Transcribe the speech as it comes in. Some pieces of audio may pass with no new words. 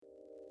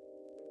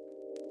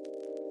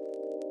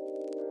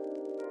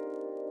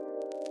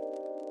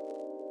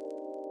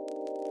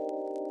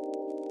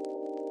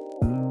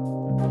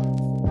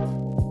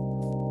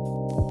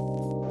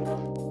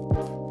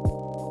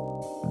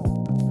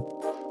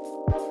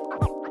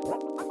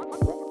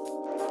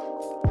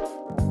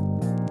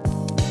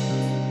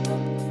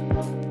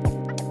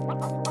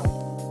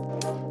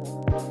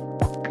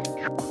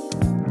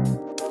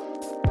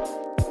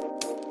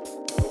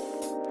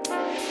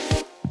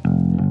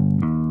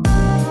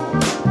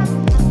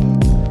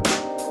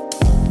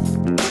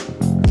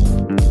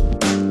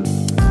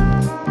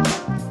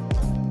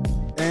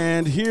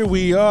here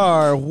we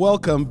are.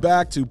 Welcome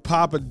back to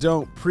Papa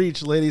Don't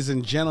Preach, ladies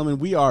and gentlemen.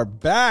 We are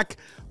back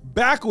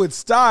with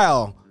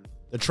style.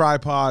 The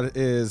tripod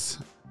is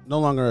no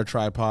longer a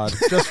tripod,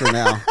 just for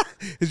now.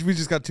 We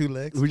just got two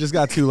legs. We just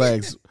got two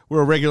legs.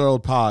 We're a regular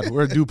old pod.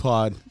 We're a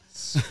dupod.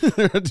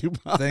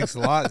 Thanks a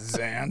lot,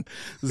 Zan.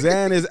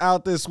 Zan is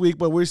out this week,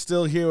 but we're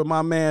still here with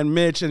my man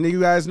Mitch, and you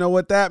guys know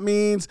what that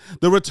means.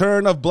 The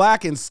return of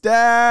Black and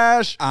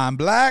Stash. I'm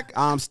Black.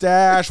 I'm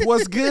Stash.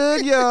 What's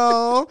good,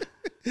 yo?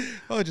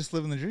 Oh, just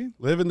living the dream.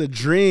 Living the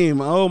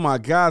dream. Oh, my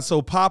God.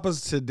 So,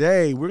 Papas,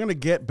 today, we're going to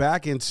get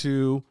back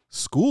into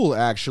school,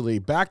 actually.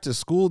 Back to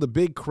school, the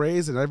big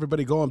craze, and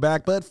everybody going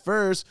back. But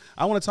first,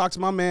 I want to talk to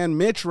my man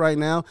Mitch right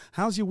now.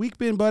 How's your week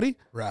been, buddy?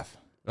 Rough.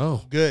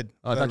 Oh. Good.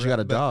 Oh, I thought you got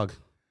a dog.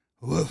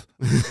 Woof.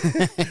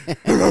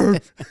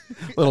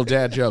 Little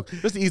dad joke.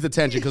 Just to ease the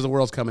tension because the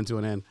world's coming to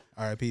an end.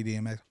 R.I.P.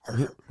 DMX.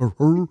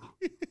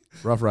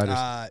 Rough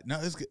Riders. No,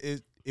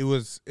 it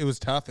was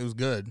tough. It was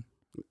good.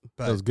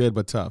 But That was good,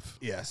 but tough.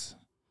 yes.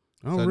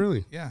 Oh, So,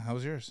 really? Yeah. How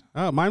was yours?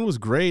 Mine was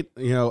great.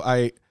 You know,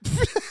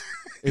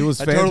 it was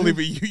I fantastic. totally,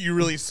 but you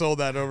really sold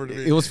that over to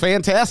me. It was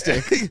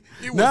fantastic.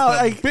 It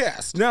was the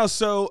best. No,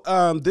 so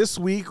this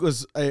week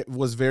was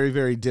very,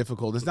 very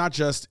difficult. It's not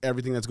just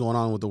everything that's going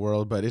on with the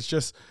world, but it's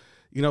just,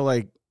 you know,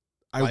 like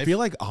I Life? feel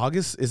like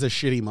August is a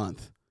shitty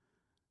month.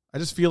 I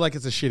just feel like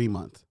it's a shitty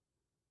month.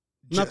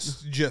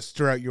 Just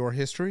throughout your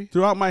history.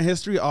 Throughout my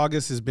history,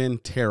 August has been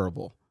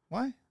terrible.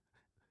 Why?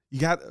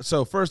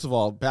 So first of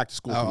all, back to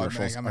school Oh,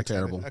 commercials I'm are excited.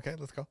 terrible. Okay,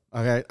 let's go.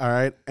 Okay, all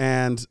right,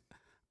 and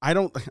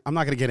I'm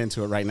not gonna get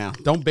into it right now.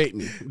 Don't bait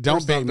me. Don't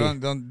First bait off,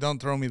 me.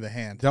 Don't throw me the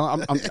hand.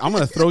 I'm going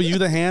to throw you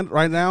the hand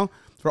right now.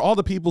 For all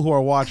the people who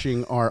are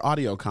watching our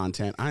audio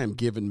content, I am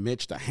giving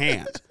Mitch the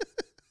hand.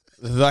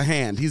 The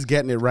hand. He's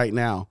getting it right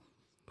now.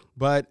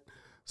 But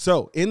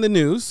so in the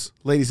news,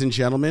 ladies and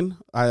gentlemen,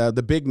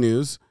 the big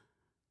news,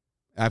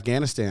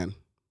 Afghanistan.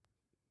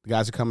 The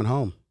guys are coming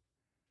home.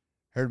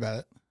 Heard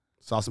about it.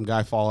 Saw some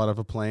guy fall out of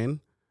a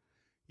plane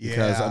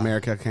because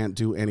America can't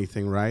do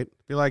anything right.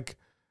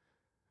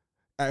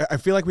 I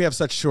feel like we have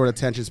such short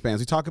attention spans.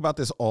 We talk about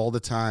this all the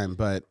time,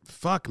 but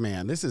fuck,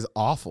 man, this is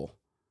awful.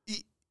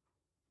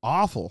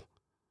 Awful.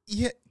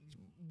 Yeah,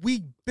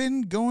 we've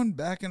been going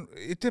back, and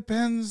it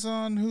depends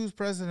on who's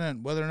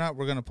president, whether or not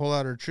we're going to pull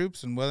out our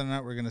troops and whether or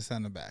not we're going to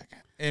send them back.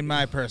 In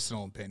my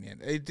personal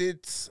opinion,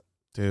 it's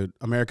Dude,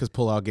 America's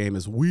pullout game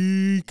is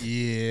weak.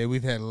 yeah,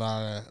 we've had a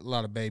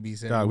lot of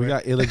babies. God, we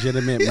got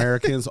illegitimate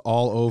Americans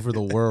all over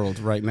the world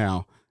right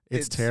now.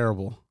 It's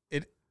terrible.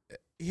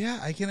 Yeah,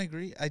 I can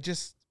agree. I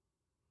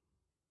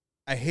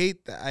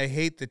hate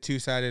the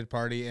two-sided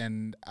party,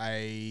 and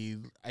I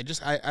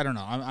don't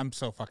know. I'm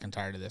so fucking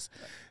tired of this.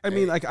 I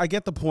mean, like, I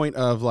get the point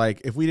of, like,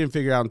 if we didn't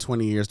figure out in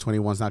 20 years,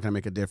 21's not going to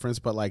make a difference.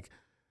 But, like,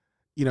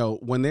 you know,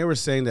 when they were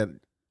saying that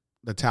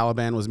the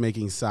Taliban was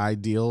making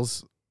side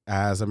deals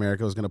as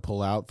America was going to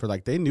pull out, for,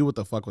 like, they knew what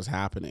the fuck was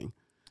happening.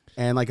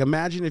 And, like,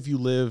 imagine if you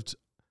lived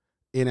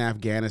in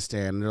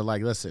Afghanistan and they're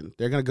like, listen,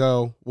 they're going to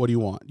go, what do you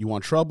want? You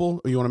want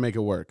trouble or you want to make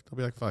it work? They'll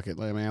be like, fuck it,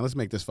 like, man, let's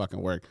make this fucking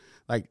work.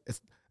 Like,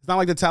 it's not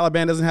like the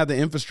Taliban doesn't have the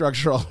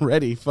infrastructure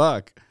already.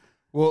 Fuck.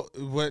 Well,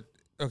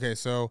 okay,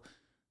 so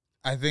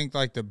I think,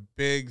 like, the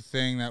big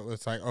thing that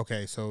was like,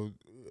 okay, so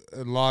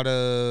a lot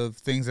of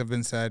things have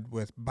been said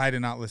with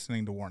Biden not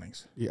listening to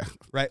warnings. Yeah.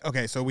 Right?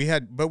 Okay, so we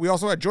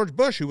also had George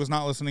Bush, who was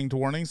not listening to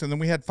warnings, and then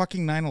we had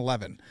fucking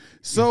 9/11.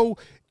 So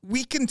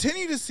we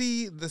continue to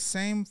see the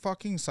same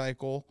fucking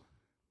cycle,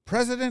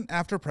 president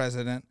after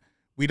president.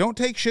 We don't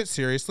take shit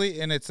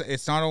seriously, and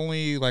it's not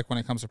only like when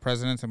it comes to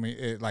presidents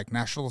and like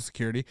national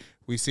security.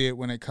 We see it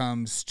when it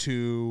comes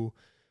to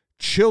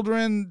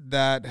children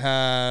that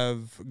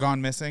have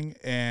gone missing,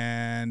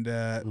 and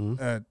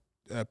a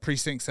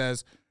precinct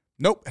says,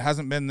 nope, it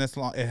hasn't been this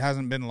long. It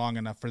hasn't been long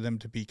enough for them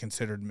to be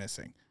considered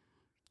missing.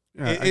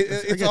 Yeah,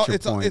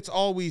 It's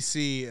all we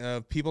see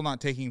of people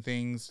not taking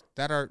things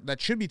that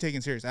should be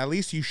taken serious. At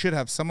least you should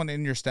have someone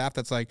in your staff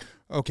that's like,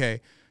 okay,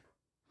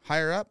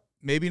 higher up,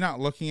 maybe not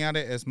looking at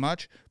it as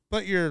much,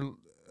 but your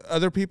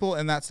other people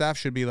in that staff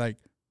should be like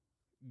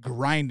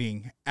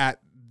grinding at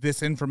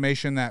this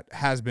information that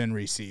has been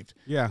received.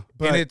 Yeah.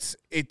 But And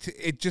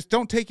it just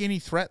don't take any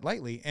threat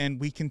lightly, and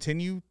we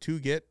continue to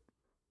get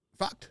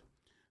fucked.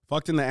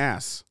 fucked in the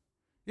ass.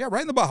 Yeah,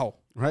 right in the butthole.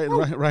 Right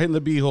in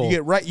the beehole.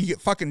 You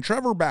get fucking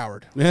Trevor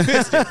Bauered.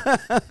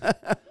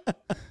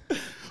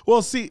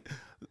 Well, see,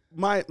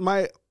 my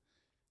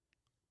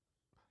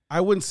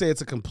I wouldn't say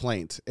it's a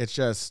complaint. It's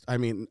just, I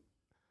mean,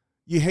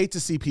 you hate to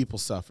see people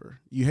suffer.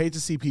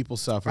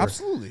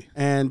 Absolutely.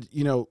 And,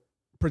 you know,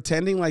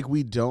 pretending like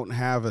we don't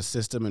have a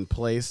system in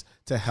place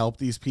to help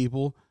these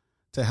people,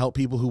 to help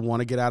people who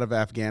want to get out of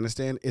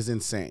Afghanistan is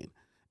insane.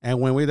 And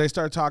when they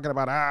start talking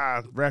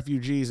about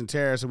refugees and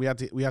terrorists, and we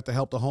have to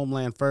help the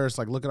homeland first.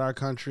 Like, look at our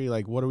country.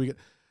 Like, what are we?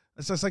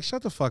 It's just like,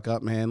 shut the fuck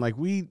up, man. Like,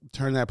 we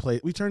turned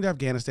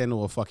Afghanistan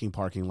into a fucking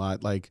parking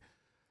lot. Like,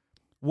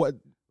 what?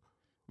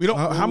 We don't.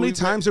 How many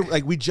times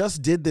we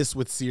just did this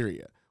with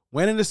Syria?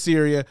 Went into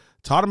Syria,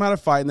 taught them how to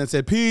fight, and then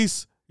said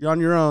peace. You're on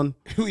your own.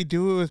 We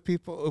do it with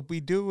people. We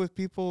do it with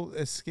people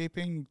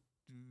escaping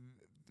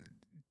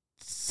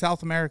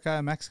South America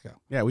and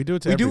Mexico. Yeah, we do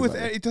it to We everybody. do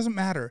it with. It doesn't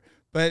matter.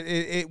 But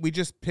we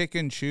just pick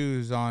and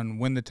choose on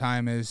when the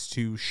time is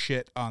to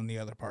shit on the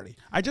other party.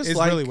 It's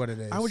really what it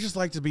is. I would just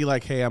like to be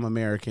like, hey, I'm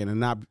American, and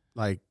not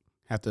like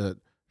have to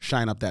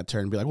shine up that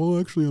turn and be like, well,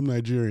 actually, I'm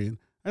Nigerian.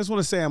 I just want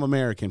to say I'm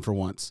American for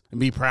once and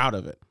be proud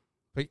of it.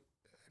 But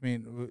I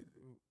mean,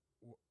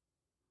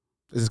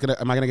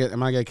 Am I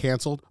gonna get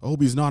canceled? I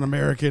hope he's not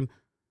American.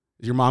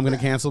 Is your mom gonna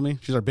cancel me?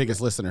 She's our biggest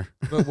listener.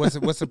 but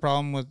what's the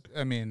problem with?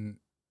 I mean,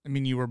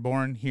 you were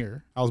born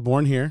here. I was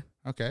born here.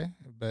 Okay,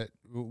 but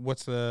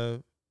what's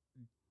the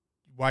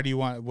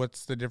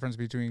difference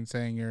between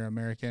saying you're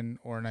American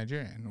or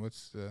Nigerian?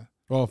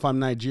 Well, if I'm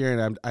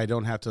Nigerian, I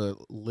don't have to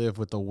live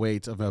with the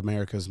weight of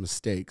America's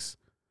mistakes.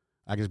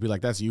 I can just be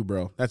like, that's you,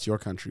 bro. That's your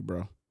country,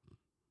 bro.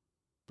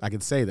 I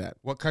can say that.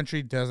 What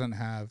country doesn't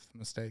have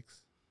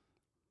mistakes?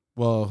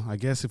 Well, I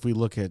guess if we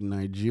look at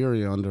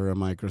Nigeria under a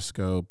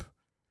microscope,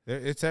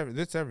 It's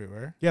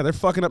everywhere. yeah, they're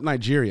fucking up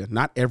Nigeria,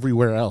 not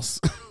everywhere else.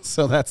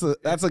 So that's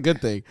a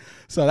good thing.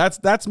 So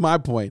that's my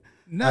point.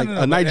 No,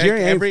 a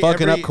Nigerian ain't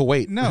fucking up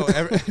Kuwait. No,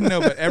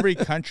 but every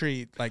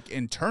country like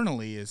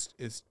internally is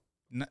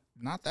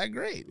not that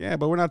great. Yeah,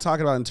 but we're not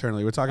talking about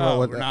internally. We're talking about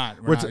what we're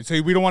not.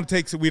 So we don't want to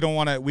take. We don't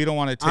want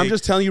to take. I'm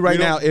just telling you right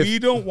now. If we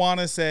don't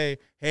want to say,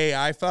 "Hey,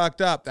 I fucked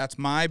up. That's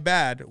my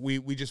bad." We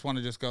just want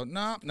to just go,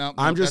 no.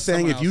 I'm just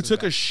saying, if you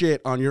took a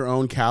shit on your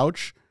own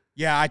couch,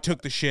 yeah, I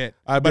took the shit.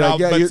 I'd be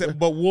like,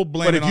 but we'll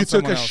blame. But it if on you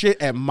took a else.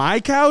 shit at my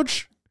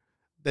couch,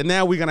 then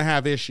now we're gonna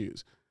have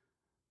issues.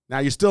 Now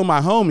you're still my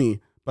homie,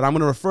 but I'm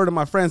gonna refer to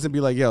my friends and be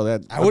like, "Yo,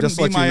 that I wouldn't just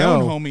be let my you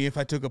know, own homie if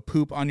I took a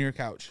poop on your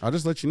couch. I'll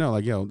just let you know,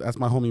 like, yo, that's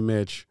my homie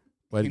Mitch,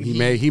 but And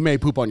he may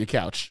poop on your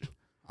couch.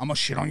 I'm gonna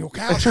shit on your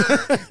couch.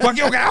 Fuck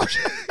your couch.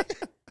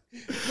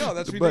 No,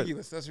 that's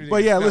ridiculous. That's ridiculous.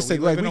 But yeah, no, listen,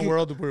 we live like, in a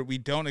world where we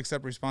don't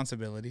accept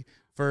responsibility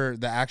for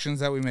the actions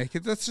that we make.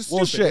 That's just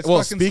Well, stupid. shit. It's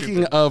Well, fucking speaking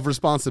stupid. of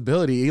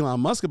responsibility, Elon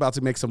Musk about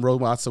to make some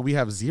robots, so we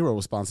have zero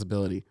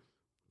responsibility.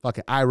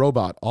 Fucking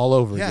iRobot all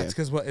over yeah, again. it's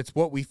because it's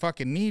what we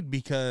fucking need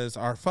because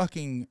our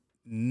fucking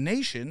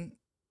nation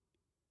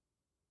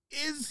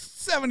is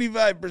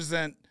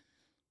 75%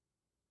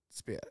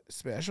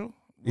 special.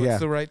 What's Yeah.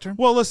 the right term?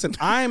 Well, listen,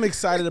 I am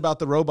excited about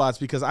the robots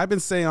because I've been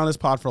saying on this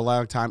pod for a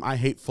long time, I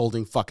hate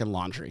folding fucking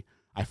laundry.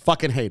 I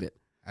fucking hate it.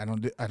 I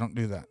don't do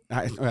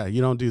that.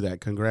 You don't do that.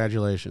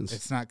 Congratulations.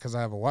 It's not because I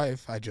have a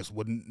wife. I just I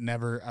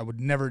would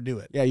never do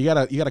it. Yeah, you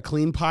got a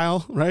clean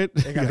pile, right?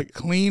 I got a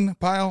clean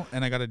pile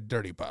and I got a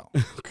dirty pile.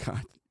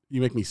 God, you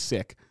make me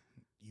sick.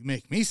 You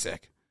make me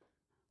sick.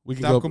 We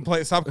can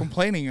Stop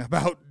complaining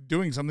about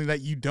doing something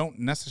that you don't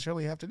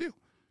necessarily have to do.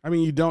 I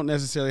mean, you don't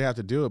necessarily have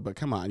to do it, but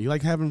come on, you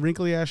like having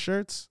wrinkly ass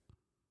shirts?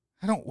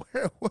 I don't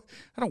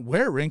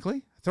wear wrinkly.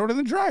 I throw it in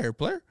the dryer,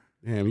 Blair.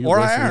 Damn, you Or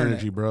I wasting iron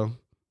energy, bro.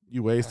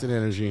 You wasted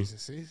energy.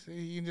 See,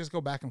 you can just go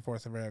back and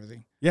forth over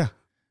everything. Yeah.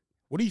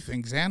 What do you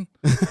think, Zan?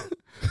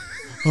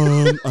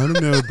 I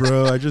don't know,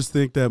 bro. I just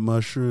think that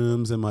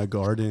mushrooms in my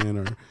garden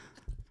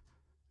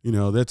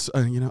are, that's,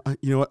 you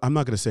know what? I'm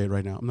not going to say it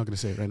right now.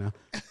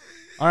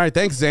 All right.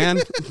 Thanks, Zan.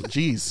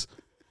 Jeez.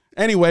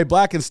 Anyway,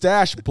 Black and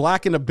Stash,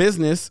 Black in the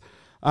business.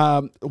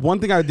 One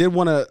thing I did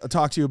want to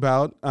talk to you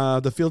about,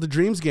 the Field of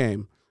Dreams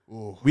game.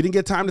 Ooh. We didn't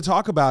get time to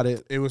talk about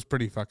it. It was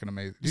pretty fucking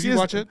amazing. Did See you this-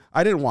 watch it?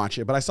 I didn't watch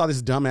it, but I saw this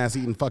dumbass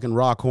eating fucking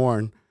raw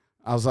corn.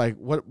 I was like,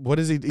 what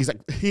is he? He's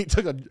like, he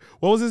took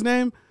what was his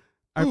name?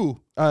 Who?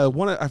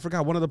 I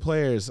forgot one of the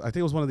players. I think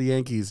it was one of the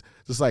Yankees.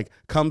 Just like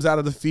comes out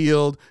of the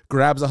field,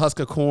 grabs a husk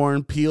of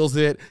corn, peels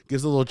it,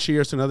 gives a little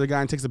cheers to another guy,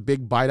 and takes a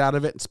big bite out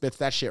of it and spits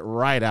that shit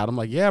right out. I'm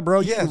like, yeah, bro,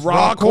 you it's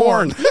raw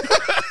corn.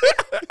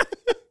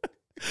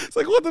 It's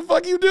like, what the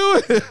fuck you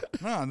doing?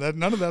 No,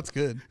 none of that's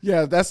good.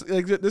 Yeah, that's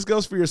like, this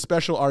goes for your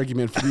special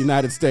argument for the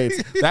United States.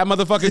 That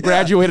motherfucker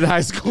graduated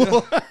high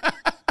school.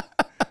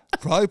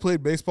 Probably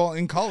played baseball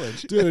in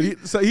college.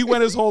 Dude, so he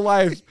went his whole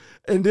life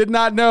and did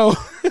not know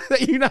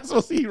that you're not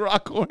supposed to eat raw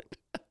corn.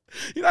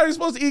 You're not even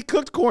supposed to eat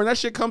cooked corn. That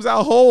shit comes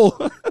out whole.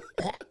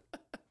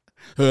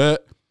 I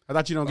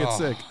thought you don't get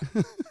sick.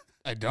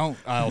 I don't.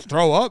 I'll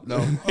throw up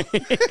though.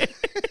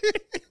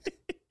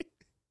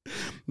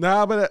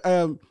 Nah, but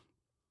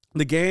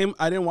the game,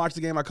 I didn't watch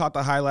the game. I caught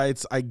the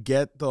highlights. I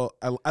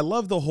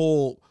love the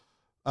whole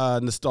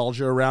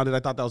nostalgia around it. I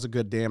thought that was a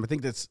good I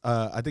think it's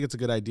a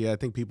good idea. I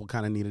think people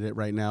kind of needed it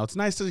right now. It's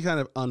nice to kind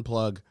of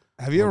unplug.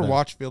 Have you ever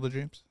watched Field of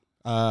Dreams?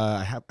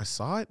 I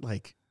saw it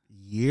like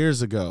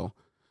years ago,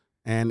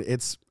 and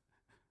it's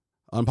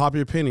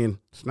unpopular opinion.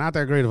 It's not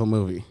that great of a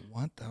movie.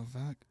 What the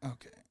fuck?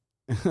 Okay.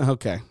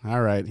 Okay.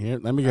 All right. Here,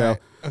 let me go. All right.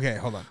 Okay,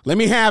 hold on. Let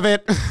me have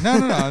it. No.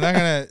 I'm not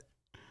gonna.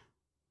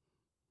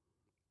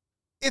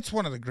 It's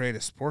one of the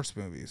greatest sports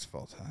movies of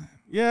all time.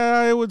 Yeah,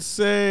 I would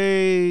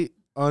say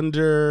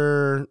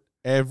under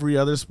every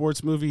other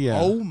sports movie. Yeah.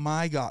 Oh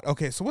my god.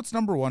 Okay, so what's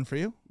number one for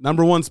you?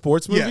 Number one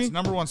sports movie? Yes,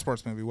 number one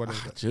sports movie. What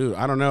is it? Dude,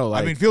 I don't know.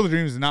 Like, I mean, Field of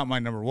Dreams is not my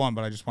number one,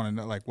 but I just want to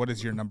know, like, what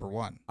is your number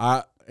one?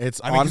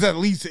 it's I mean, 'cause at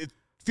least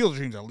Field of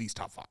Dreams is at least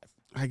top five.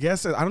 I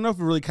guess I don't know if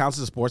it really counts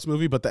as a sports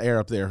movie, but The Air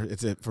Up There,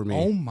 it's it for me.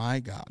 Oh my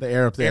God. The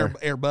Air Up There.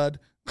 Air Bud.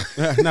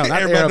 No, not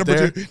Air Air Bud Up There.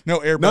 number 2. No,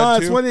 Air No,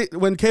 Bud it's 2.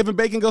 when Kevin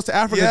Bacon goes to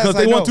Africa Yes, because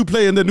I they want know. to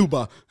play in the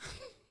Nuba.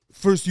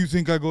 First you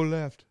think I go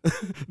left.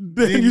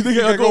 Then you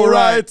think I go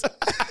right.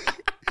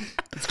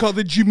 It's called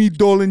the Jimmy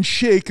Dolan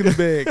Shake and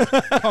Bake.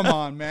 Come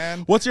on,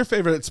 man. What's your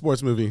favorite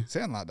sports movie?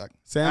 Sandlot, Doug.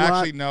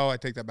 Sandlot? Actually, no, I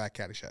take that back.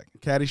 Caddyshack.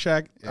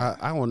 Caddyshack? Yeah.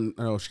 I don't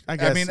know. I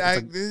guess. I mean,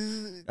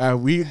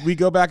 it's we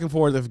go back and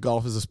forth if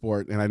golf is a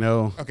sport, and I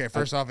know. okay,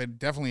 first off, it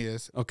definitely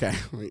is. Okay.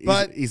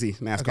 But- easy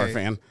NASCAR okay.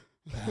 fan.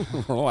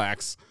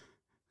 Relax.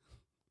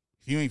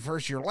 If you ain't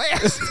first, you're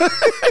last.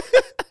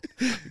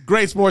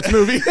 Great sports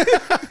movie.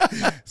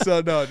 So,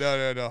 no.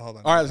 Hold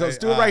on. All right, so let's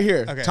do it right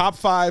here. Okay. Top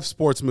 5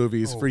 sports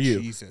movies Oh, for you.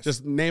 Jesus.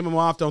 Just name them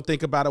off. Don't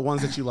think about it.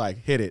 Ones that you like.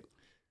 Hit it.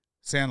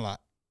 Sandlot.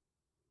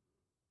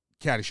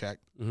 Caddyshack.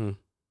 Mm-hmm.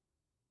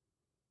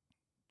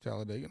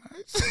 Talladega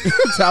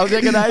Nights.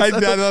 Talladega Nights.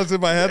 That was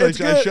in my head. It's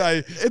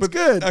good. It's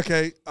good.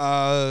 Okay.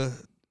 Oh,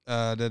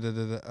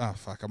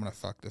 fuck. I'm going to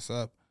fuck this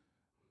up.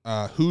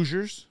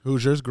 Hoosiers.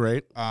 Hoosiers,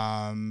 great.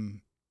 Remember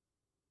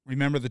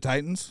the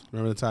Titans.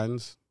 Remember the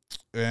Titans?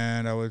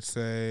 And I would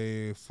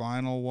say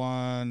final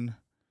one,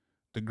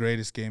 the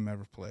greatest game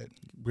ever played.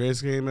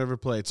 Greatest game ever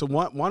played. So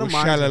one of With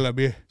mine. Shia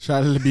LaBeouf.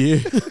 Shia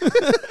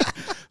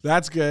LaBeouf.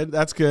 That's good.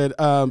 That's good.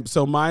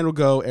 So mine will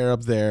go Air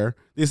Up There.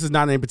 This is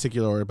not in any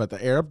particular order, but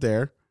the Air Up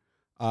There.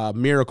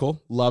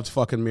 Miracle. Loved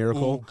fucking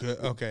Miracle. Ooh, good.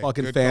 Okay.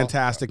 Fucking Good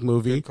fantastic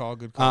movie. Good call.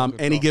 Good call.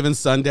 Good Any call. Given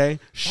Sunday.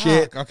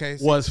 Shit Okay.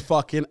 was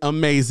fucking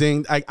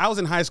amazing. I was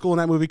in high school when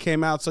that movie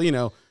came out, so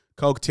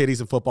Coke, titties,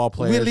 and football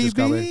players. Willie just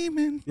coming.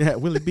 Beeman. Yeah,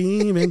 Willie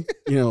Beeman.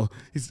 What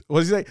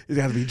does he say? He's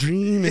got to be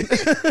dreaming.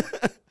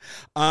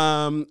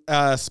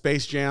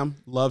 Space Jam.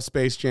 Love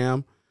Space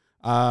Jam.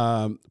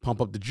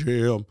 Pump Up the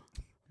Jam.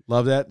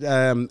 Love that.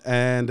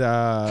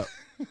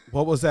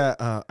 What was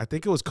that? I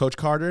think it was Coach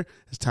Carter.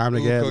 It's time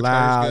to get Coach loud.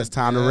 Carter's good. It's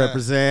time to Yeah.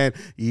 represent.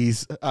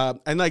 He's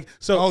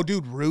Oh,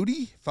 dude,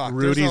 Rudy? Fuck.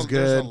 Rudy's There's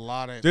good. a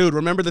lot of. Dude,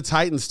 remember the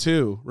Titans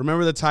too.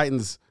 Remember the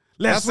Titans.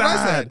 Left That's what I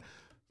side. said.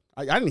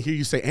 I didn't hear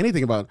you say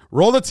anything about it.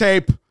 Roll the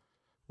tape.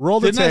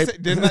 Roll the tape.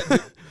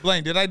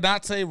 Blaine, did I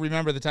not say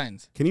remember the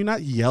Titans? Can you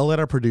not yell at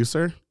our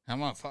producer?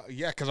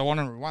 Yeah, because I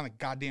want to rewind the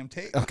goddamn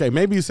tape. Okay,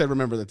 maybe you said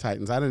remember the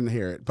Titans. I didn't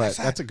hear it, but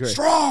that's a great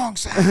strong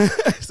side.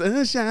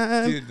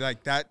 sunshine. Dude,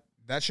 like that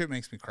shit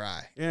makes me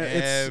cry. Yeah,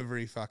 it's-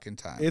 every fucking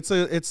time.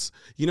 It's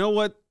you know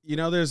what?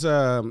 There's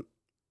a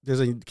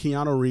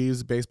Keanu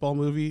Reeves baseball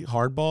movie,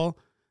 Hardball.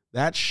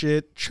 That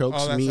shit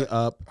chokes me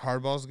up.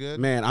 Hardball's good.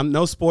 Man, I'm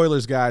no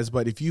spoilers, guys,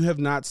 but if you have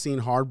not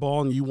seen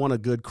Hardball and you want a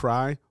good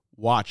cry,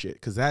 watch it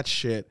because that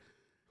shit.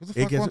 Who the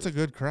fuck wants a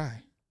good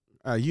cry?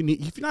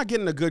 If you're not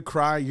getting a good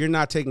cry, you're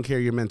not taking care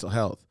of your mental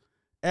health.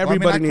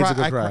 Everybody needs a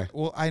good cry.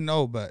 Well, I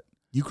know, but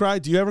You cry?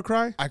 Do you ever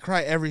cry? I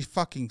cry every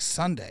fucking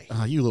Sunday.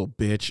 Oh, you little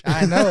bitch.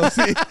 I know.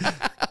 See,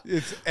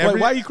 it's Wait,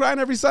 why are you crying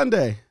every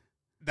Sunday?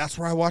 That's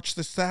where I watch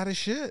the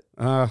saddest shit.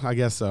 I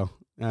guess so.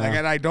 Like,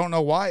 and I don't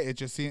know why. It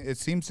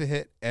seems to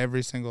hit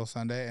every single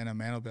Sunday, and a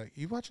man will be like,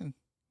 "You watching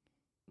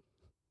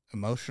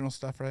emotional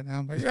stuff right now?"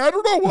 I'm like, I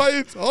don't know why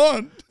it's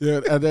on.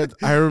 Dude,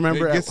 I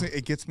remember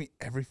it gets me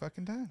every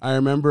fucking time. I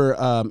remember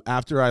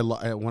after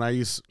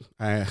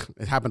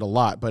it happened a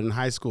lot, but in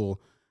high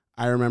school,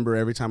 I remember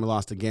every time I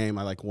lost a game,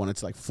 I wanted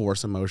to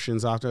force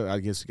emotions after. I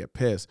used to get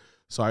pissed,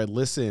 so I would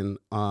listen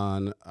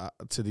on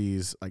to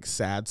these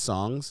sad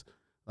songs,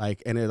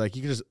 and it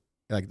you could just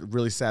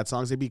really sad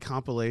songs. They'd be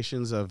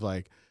compilations of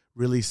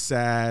really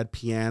sad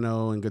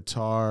piano and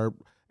guitar,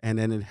 and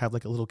then it'd have a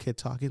little kid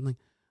talking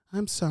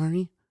 "I'm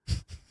sorry,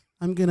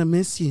 I'm gonna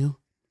miss you.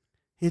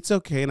 It's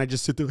okay," and I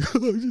just sit there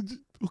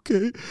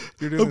okay,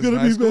 I'm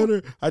gonna be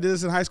better. I did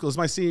this in high school. It's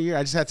my senior year.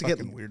 I just had to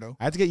weirdo.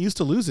 I had to get used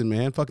to losing,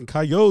 man. Fucking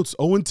Coyotes,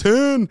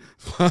 0-10.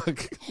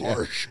 Fuck.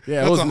 Harsh.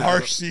 Yeah, That's a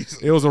harsh season.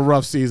 It was a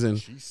rough season.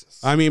 Jesus.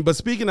 I mean, but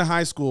speaking of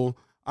high school,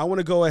 I want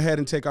to go ahead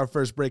and take our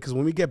first break because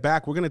when we get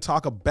back, we're going to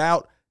talk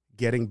about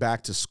getting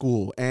back to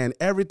school and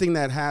everything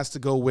that has to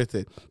go with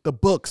it. The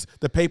books,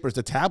 the papers,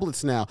 the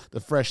tablets now,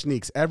 the fresh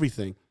sneaks,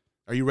 everything.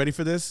 Are you ready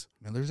for this?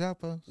 Miller's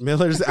Outpost.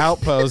 Miller's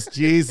Outpost.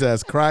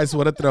 Jesus Christ,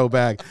 what a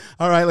throwback.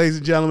 All right, ladies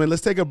and gentlemen,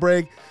 let's take a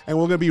break, and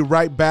we're going to be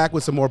right back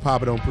with some more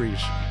Papa Don't Preach.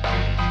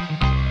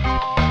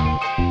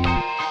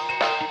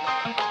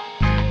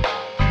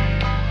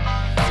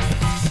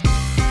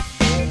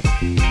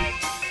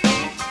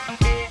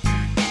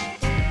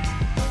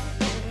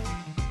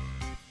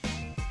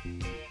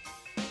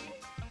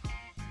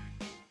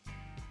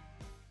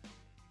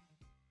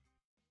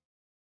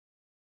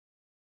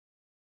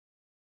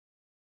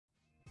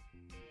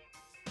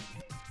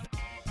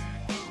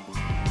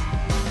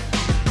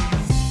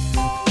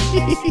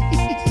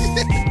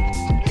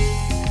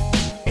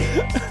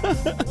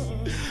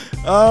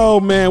 Oh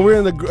man, we're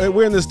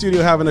in the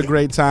studio having a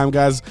great time,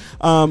 guys.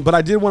 But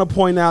I did want to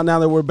point out now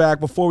that we're back,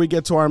 before we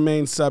get to our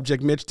main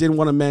subject, Mitch did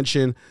want to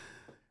mention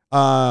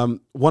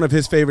one of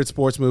his favorite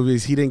sports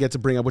movies he didn't get to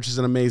bring up, which is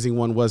an amazing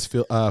one, was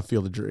Field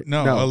of Dreams.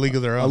 No, A League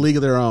of Their Own. A League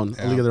of Their Own.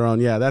 Yeah. A League of Their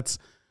Own. Yeah, that's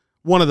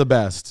one of the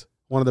best.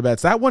 one of the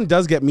bets. That one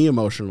does get me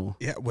emotional.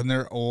 Yeah, when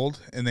they're old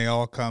and they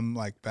all come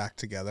like back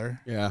together.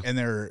 Yeah. And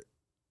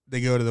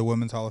they go to the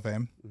Women's Hall of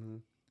Fame. Mm-hmm.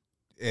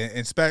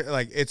 And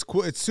like it's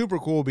cool. It's super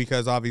cool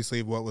because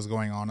obviously what was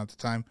going on at the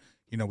time.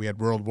 You know, we had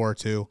World War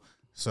II,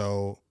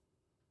 so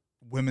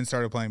women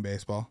started playing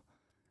baseball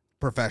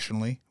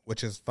professionally,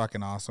 which is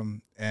fucking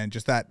awesome. And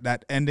just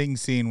that ending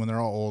scene when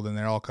they're all old and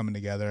they're all coming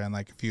together and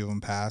like a few of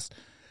them passed.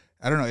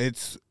 I don't know.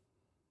 It's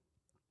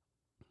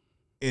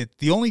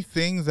the only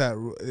things that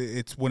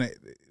it's when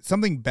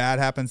something bad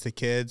happens to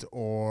kids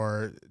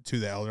or to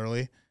the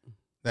elderly,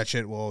 that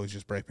shit will always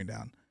just break me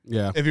down.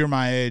 Yeah. If you're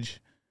my age,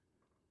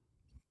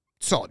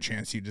 solid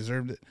chance you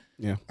deserved it.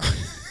 Yeah.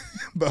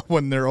 But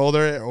when they're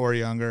older or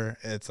younger,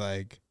 it's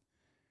like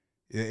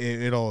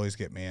it'll always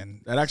get me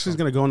in. That actually is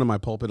going to go into my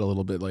pulpit a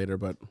little bit later,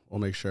 but we'll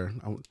make sure.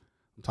 I'm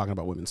talking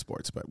about women's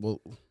sports, but we'll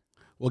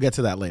get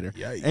to that later.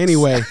 Yikes.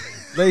 Anyway,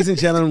 ladies and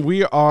gentlemen,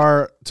 we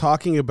are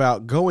talking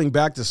about going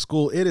back to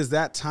school. It is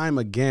that time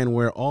again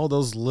where all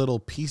those little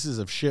pieces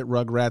of shit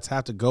Rugrats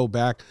have to go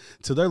back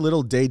to their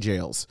little day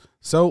jails.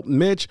 So,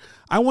 Mitch,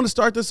 I want to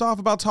start this off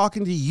about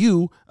talking to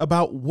you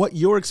about what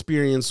your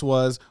experience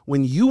was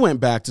when you went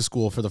back to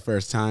school for the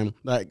first time.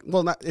 Like,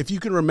 well, not if you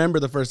can remember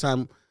the first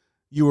time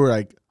you were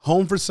like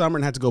home for summer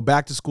and had to go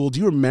back to school. Do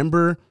you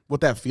remember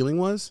what that feeling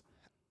was?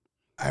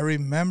 I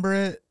remember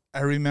it. I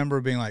remember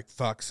being like,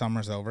 fuck,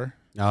 summer's over.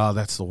 Oh,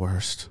 that's the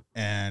worst.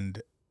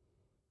 And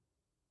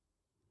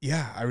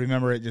yeah, I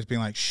remember it just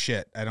being like,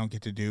 shit, I don't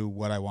get to do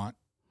what I want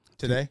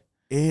today.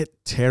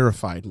 It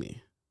terrified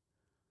me.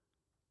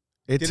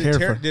 Did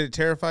it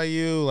terrify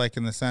you, like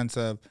in the sense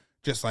of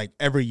just like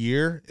every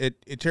year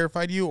it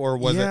terrified you, or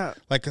was it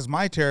like, because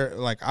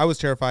I was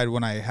terrified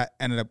when I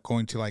ended up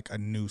going to like a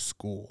new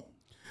school.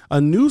 A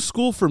new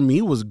school for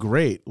me was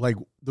great. Like,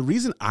 the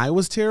reason I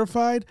was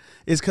terrified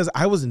is because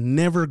I was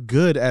never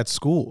good at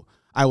school.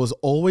 I was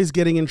always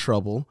getting in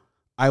trouble.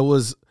 I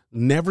was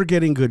never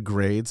getting good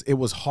grades. It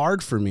was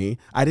hard for me.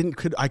 I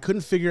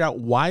couldn't figure out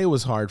why it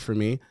was hard for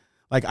me.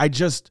 Like,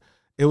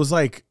 it was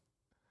like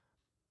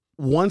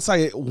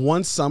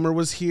once summer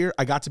was here,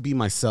 I got to be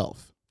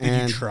myself.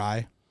 Did you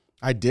try?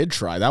 I did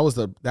try. That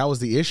was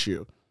the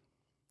issue.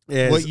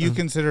 What you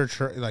consider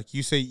like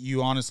you say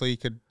you honestly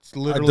could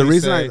literally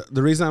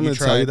the reason I'm going to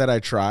tell you that I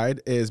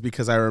tried is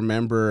because I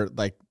remember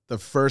like the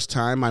first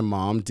time my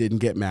mom didn't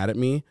get mad at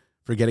me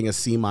for getting a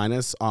C-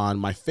 on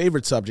my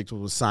favorite subject,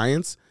 which was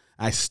science.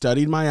 I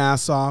studied my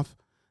ass off,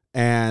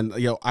 and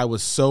I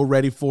was so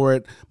ready for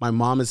it. My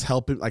mom is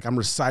helping, like I'm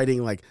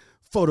reciting like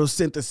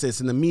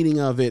photosynthesis and the meaning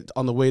of it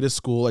on the way to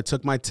school. I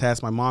took my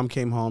test. My mom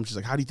came home. She's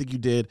like, "How do you think you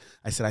did?"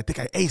 I said, "I think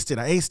I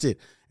aced it."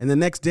 And the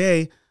next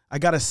day, I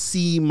got a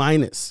C-.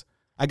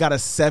 I got a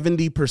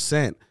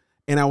 70%,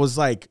 and I was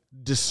like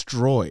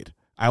destroyed.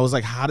 I was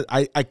like,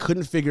 I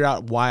couldn't figure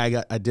out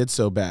why I did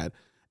so bad.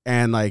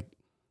 And like,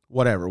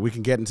 whatever, we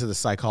can get into the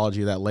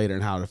psychology of that later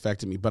and how it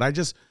affected me. But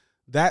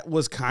that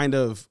was kind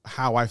of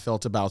how I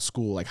felt about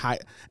school.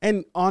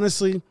 And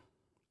honestly,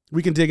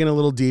 we can dig in a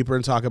little deeper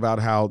and talk about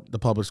how the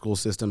public school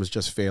system is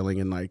just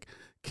failing, and like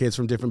kids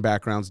from different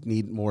backgrounds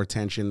need more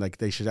attention. Like,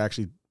 they should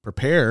actually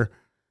prepare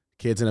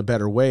kids in a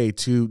better way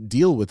to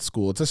deal with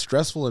school. It's a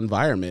stressful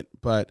environment,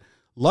 but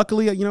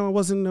luckily, I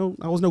was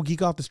no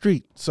geek off the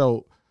street,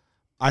 so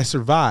I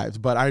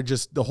survived. But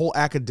the whole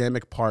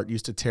academic part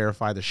used to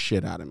terrify the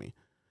shit out of me.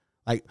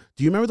 Like,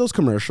 do you remember those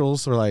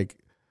commercials? Or like,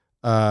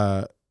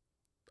 I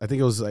think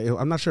it was,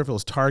 I'm not sure if it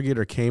was Target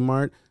or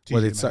Kmart,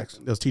 where it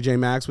was TJ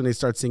Maxx when they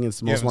start singing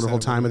 "It's the Most Wonderful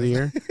Time of the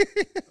Year."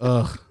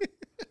 Ugh.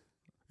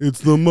 It's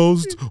the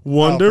most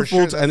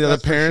wonderful. Sure. And the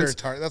parents,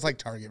 that's like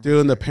Target. Dude,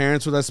 and the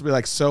parents would be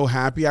like so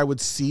happy. I would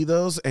see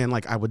those, and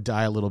like I would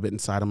die a little bit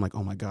inside. I'm like,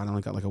 oh my God, I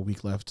only got like a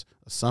week left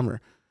of summer.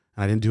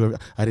 And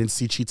I didn't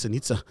see Chichen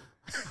Itza.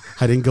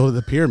 I didn't go to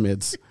the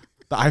pyramids.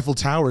 The Eiffel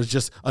Tower is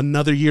just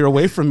another year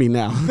away from me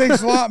now.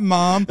 Thanks a lot,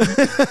 Mom.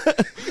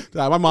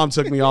 My mom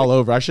took me all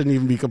over. I shouldn't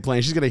even be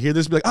complaining. She's going to hear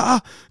this and be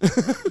like,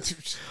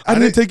 I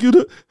didn't take you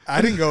to.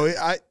 I didn't go.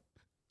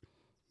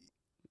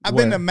 I've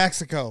been to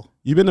Mexico.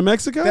 You been to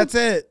Mexico? That's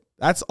it.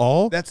 That's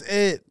all? That's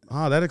it.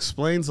 Oh, that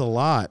explains a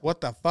lot. What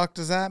the fuck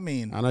does that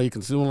mean? I know you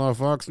consume a lot of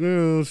Fox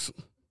News.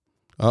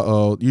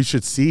 Uh-oh. You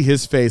should see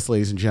his face,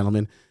 ladies and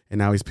gentlemen. And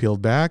now he's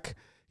peeled back.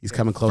 He's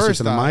coming closer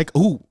to the mic.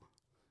 Ooh.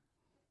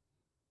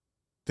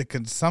 The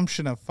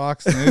consumption of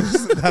Fox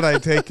News that I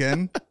take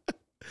in.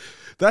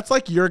 That's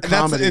like your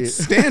comedy. It's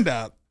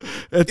stand-up.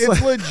 It's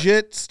like,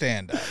 legit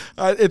stand-up.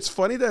 It's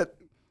funny that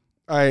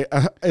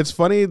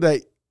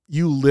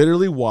you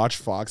literally watch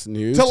Fox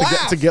News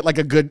to get like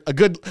a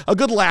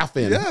good laugh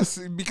in. Yes,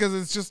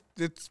 because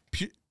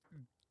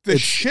the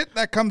shit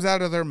that comes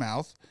out of their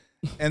mouth,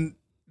 and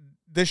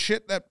the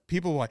shit that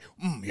people are like,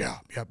 yeah,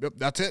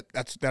 that's it.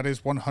 That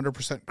is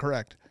 100%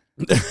 correct.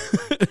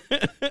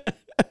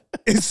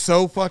 It's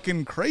so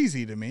fucking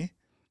crazy to me.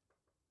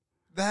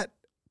 I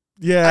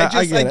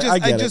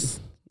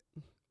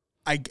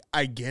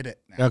get it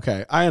now.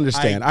 Okay, I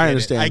understand.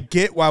 I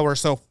get why we're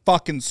so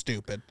fucking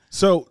stupid.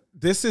 So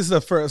this is the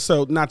first.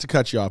 So not to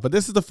cut you off, but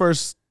this is the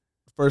first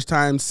First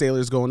time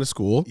Sailor's going to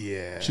school.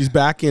 Yeah. She's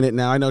back in it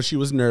now. I know she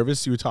was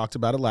nervous. You talked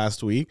about it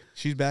last week.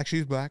 She's back.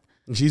 She's black.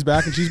 And she's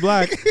back and she's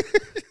black.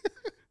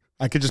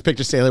 I could just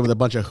picture Sailor with a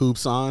bunch of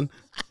hoops on.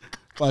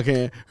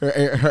 Fucking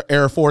her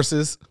Air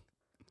Forces.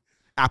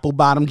 Apple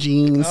bottom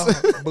jeans.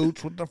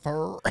 Boots with the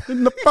fur.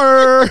 In the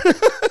fur.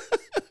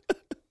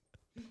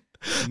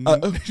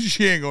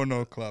 She ain't going to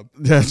no club.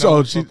 Yeah, so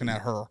one's looking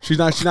at her. She's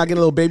not getting a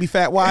little baby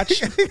fat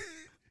watch.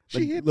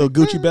 Little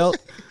Gucci belt.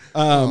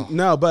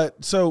 No,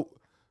 but so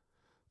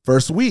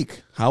first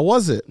week, how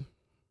was it?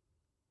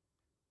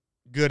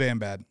 Good and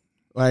bad.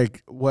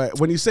 Like what?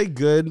 When you say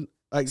good,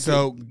 like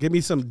so, give me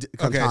some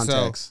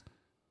context.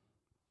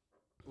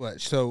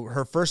 So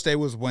her first day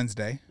was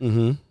Wednesday.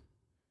 Mm-hmm.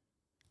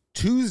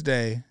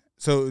 Tuesday.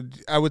 So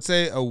I would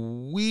say a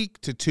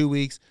week to 2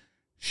 weeks.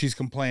 She's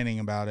complaining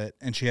about it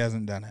and she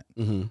hasn't done it.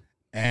 Mm-hmm.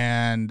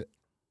 And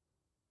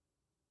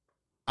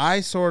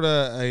I sort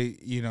of,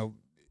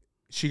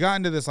 she got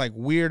into this like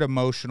weird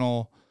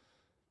emotional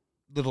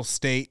little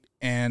state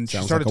and she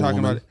started talking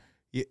about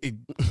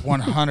it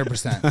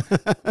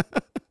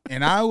 100%.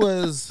 And I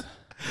was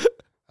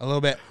a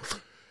little bit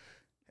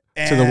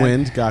to the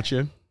wind.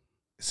 Gotcha.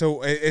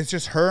 So it's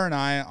just her and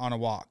I on a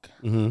walk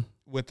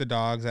with the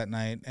dogs at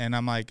night. And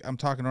I'm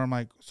talking to her. I'm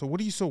like, so what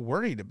are you so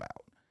worried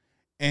about?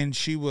 And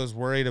she was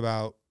worried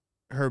about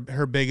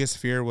her biggest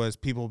fear was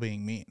people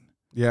being mean.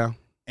 Yeah.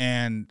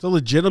 And it's a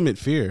legitimate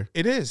fear.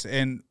 It is.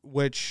 And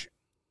which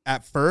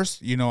at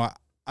first,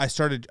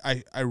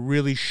 I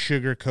really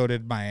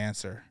sugar-coated my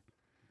answer.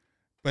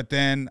 But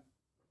then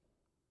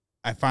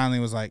I finally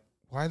was like,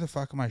 why the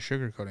fuck am I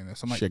sugar-coating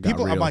this? I'm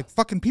like,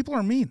 fucking people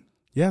are mean.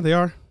 Yeah, they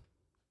are.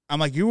 I'm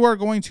like, you are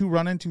going to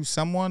run into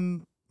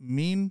someone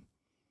mean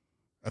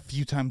a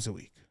few times a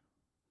week.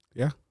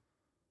 Yeah.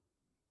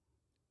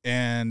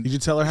 And did you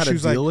tell her how to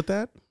deal with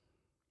that?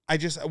 I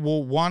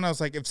was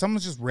like, if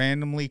someone's just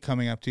randomly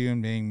coming up to you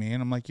and being mean,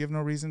 I'm like, you have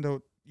no reason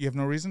to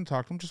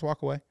talk to them. Just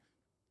walk away.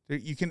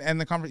 You can end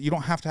the conversation. You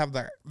don't have to have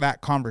that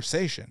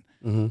conversation.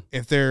 Mm-hmm.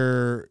 If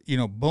they're,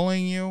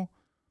 bullying you,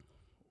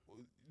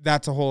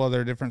 that's a whole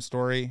other different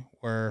story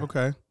where,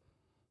 okay,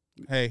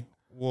 hey,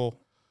 we'll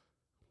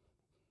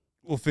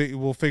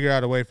figure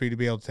out a way for you to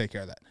be able to take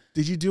care of that.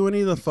 Did you do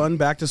any of the fun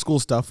back to school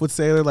stuff with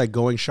Sailor, like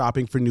going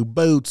shopping for new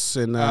boots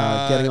and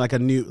getting like a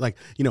new,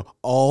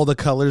 all the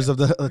colors of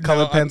the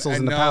colored pencils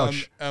in the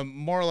pouch?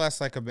 More or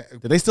less like Did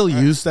they still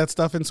use that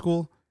stuff in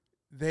school?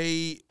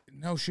 She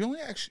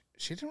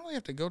didn't really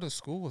have to go to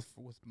school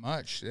with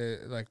much.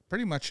 Like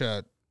pretty much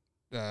a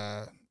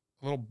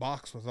little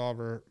box with all of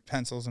her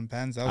pencils and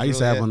pens. I used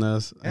to have one of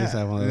those.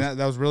 That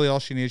was really all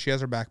she needed. She has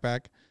her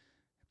backpack,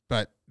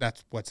 but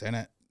that's what's in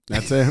it.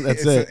 That's it.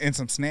 That's it. And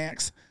some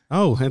snacks.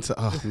 Oh,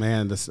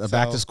 man,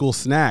 back to school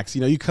snacks.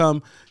 You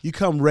come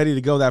ready to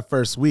go that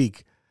first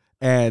week,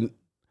 and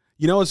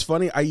it's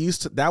funny.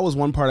 That was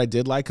one part I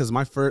did like because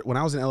when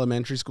I was in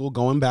elementary school,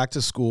 going back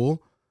to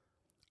school,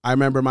 I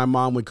remember my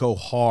mom would go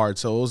hard,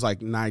 so it was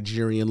like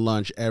Nigerian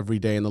lunch every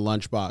day in the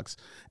lunchbox,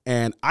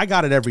 and I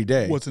got it every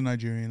day. What's a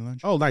Nigerian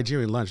lunch? Oh,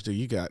 Nigerian lunch, dude.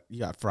 You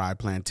got fried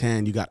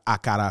plantain, you got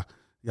akara,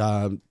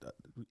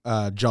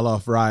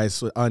 jollof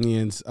rice with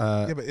onions.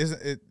 Yeah, but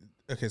isn't it?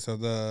 Okay, so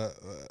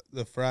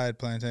the fried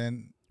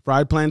plantain.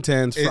 Fried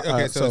plantains.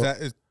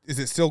 Is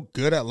it still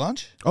good at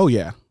lunch? Oh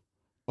yeah.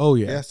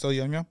 Yeah, still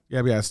yum yum.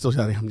 Yeah, it's still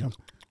yum yum,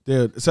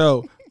 dude.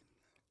 So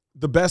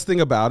the best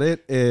thing about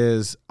it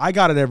is I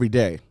got it every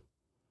day,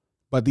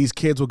 but these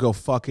kids would go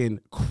fucking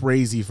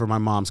crazy for my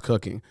mom's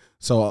cooking.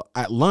 So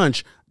at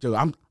lunch, dude,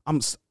 I'm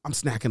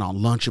snacking on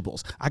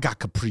Lunchables. I got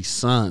Capri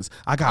Suns.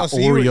 I got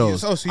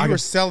Oreos. You were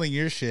selling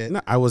your shit.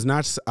 No, I was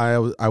not. I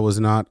was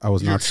not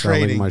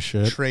selling my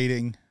shit.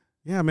 Trading.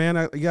 Yeah,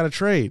 man, you got to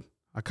trade.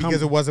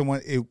 Because it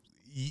wasn't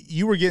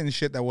you were getting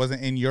shit that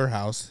wasn't in your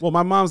house. Well,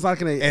 my mom's not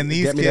gonna. And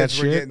these get me kids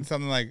that were shit. getting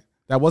something like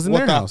that wasn't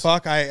their house.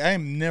 What the fuck? I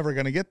am never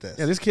gonna get this.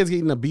 Yeah, this kid's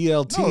getting a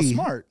BLT. No,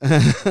 smart.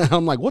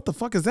 I'm like, what the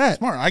fuck is that?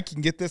 Smart. I can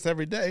get this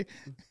every day.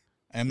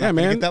 I'm not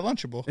gonna get that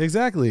Lunchable.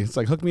 Exactly. It's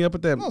like hook me up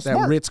with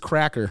that Ritz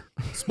cracker.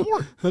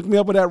 Smart. Hook me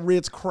up with that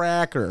Ritz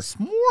cracker.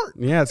 Smart.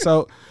 Yeah.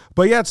 So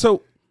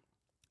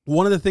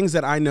one of the things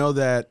that I know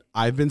that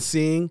I've been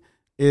seeing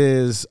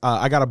is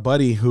I got a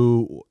buddy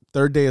who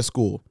third day of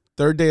school,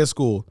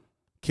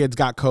 kids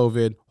got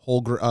COVID,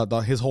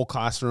 his whole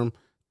classroom,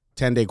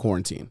 10-day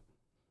quarantine.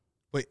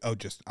 Wait,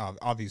 just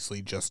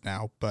obviously just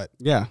now, but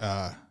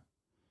yeah,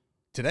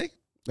 today?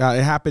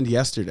 It happened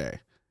yesterday.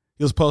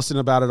 He was posting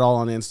about it all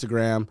on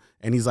Instagram,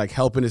 and he's like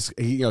helping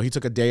he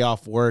took a day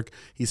off work.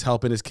 He's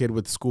helping his kid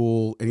with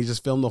school, and he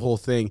just filmed the whole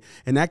thing.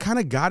 And that kind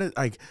of got it.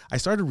 Like I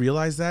started to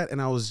realize that, and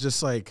I was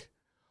just like,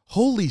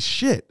 holy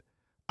shit,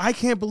 I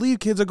can't believe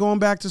kids are going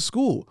back to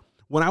school.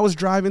 When I was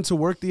driving to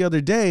work the other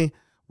day,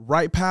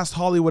 right past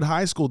Hollywood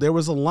High School, there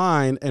was a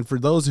line, and for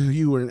those of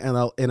you who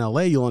are in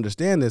LA, you'll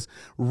understand this.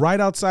 Right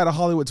outside of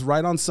Hollywood, it's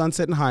right on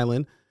Sunset and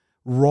Highland.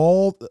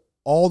 Roll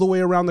all the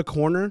way around the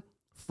corner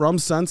from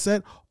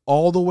Sunset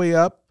all the way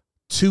up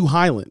to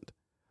Highland.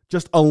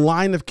 Just a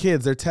line of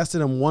kids. They're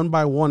testing them one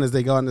by one as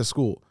they go into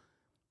school.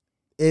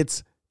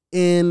 It's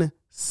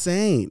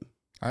insane.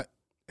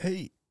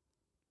 Hey,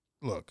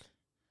 look.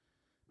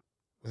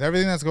 With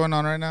everything that's going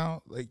on right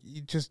now, like,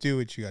 you just do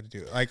what you got to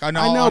do. Like, I know,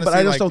 honestly, but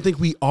I just don't think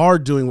we are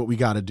doing what we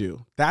got to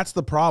do. That's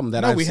the problem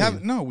that we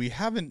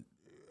haven't.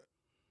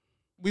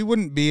 We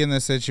wouldn't be in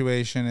this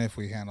situation if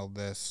we handled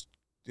this,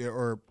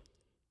 or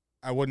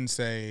I wouldn't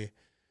say.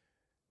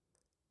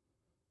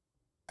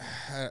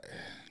 I'm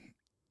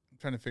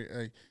trying to figure.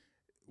 Like,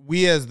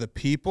 we as the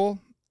people,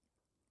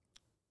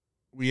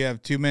 we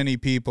have too many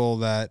people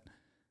that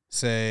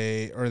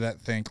say or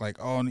that think like,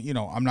 oh,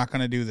 I'm not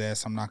going to do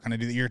this. I'm not going to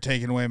do that. You're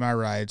taking away my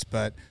rights,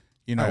 but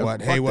you know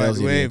what? Hey,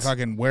 wait,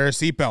 fucking wear a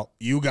seatbelt.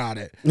 You got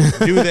it.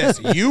 Do this.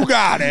 You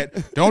got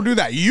it. Don't do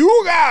that.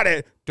 You got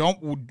it.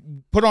 Don't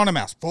put on a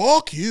mask.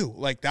 Fuck you.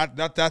 Like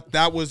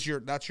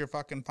that's your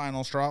fucking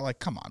final straw. Like,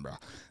 come on, bro.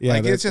 Yeah,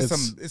 like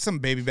it's some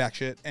baby back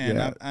shit. And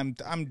yeah.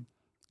 I'm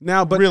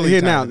now, but really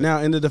here now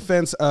in the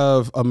defense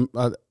of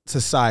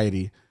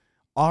society,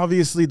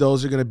 obviously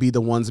those are going to be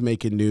the ones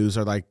making news,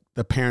 or like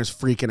the parents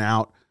freaking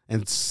out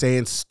and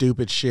saying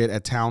stupid shit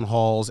at town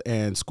halls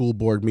and school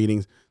board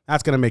meetings.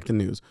 That's going to make the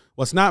news.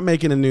 What's not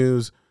making the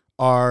news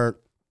are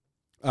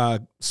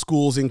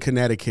schools in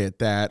Connecticut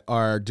that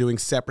are doing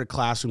separate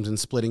classrooms and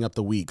splitting up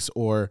the weeks,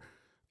 or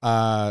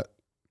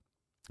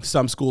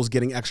some schools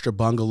getting extra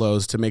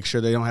bungalows to make sure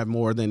they don't have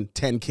more than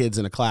 10 kids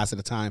in a class at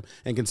a time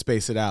and can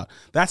space it out.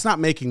 That's not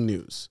making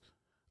news.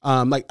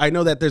 Like, I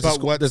know that there's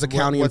a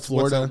county in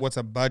Florida. What's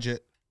a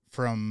budget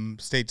from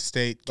state to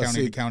state,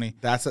 county to county?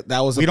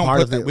 We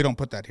don't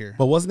put that here.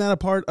 But wasn't that a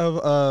part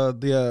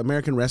of the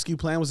American Rescue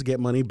Plan, was to get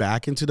money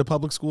back into the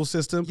public school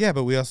system? Yeah,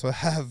 but we also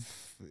have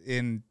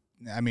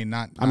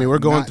we're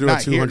going through a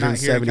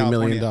 $270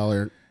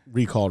 million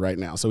recall right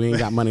now, so we ain't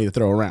got money to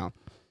throw around.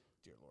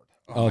 Dear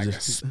Lord. Oh,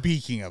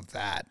 speaking of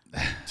that,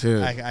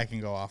 dude. I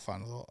can go off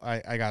on a little.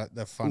 I got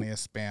the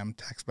funniest spam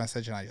text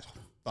message, and I just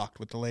fucked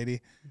with the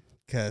lady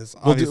because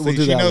obviously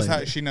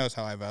she knows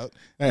how I vote.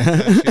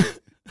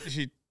 So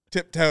she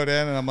tiptoed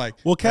in, and I'm like,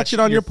 we'll catch it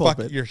on your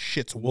pulpit. Your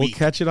shit's weak. We'll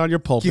catch it on your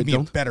pulpit. Give me a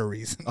better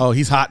reason. Oh,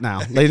 he's hot now.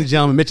 Ladies and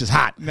gentlemen, Mitch is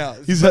hot. No.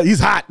 He's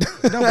hot.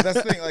 No, but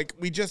that's the thing. Like,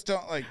 we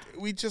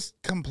just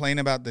complain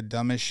about the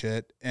dumbest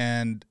shit,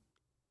 and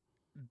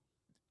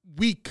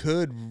we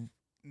could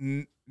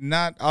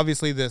not,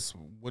 obviously this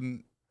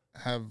wouldn't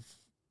have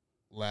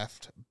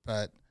left,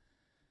 but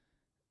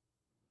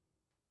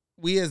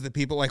we as the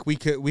people, like,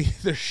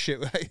 there's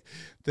shit, like,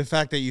 the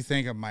fact that you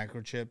think a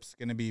microchip's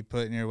going to be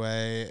put in your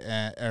way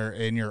or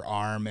in your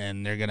arm,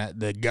 and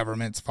the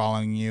government's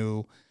following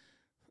you.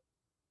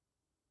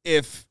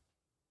 If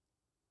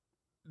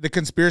the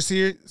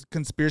conspiracy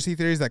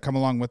theories that come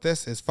along with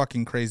this is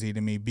fucking crazy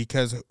to me,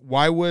 because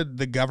why would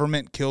the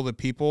government kill the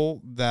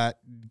people that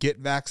get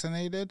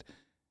vaccinated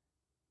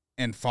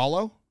and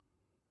follow?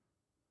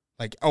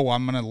 Like, oh,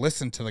 I'm going to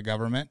listen to the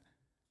government.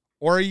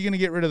 Or are you going to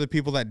get rid of the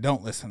people that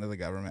don't listen to the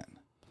government?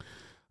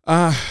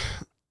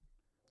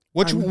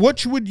 What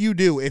would you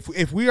do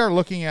if we are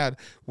looking at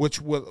what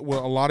a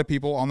lot of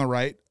people on the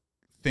right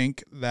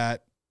think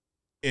that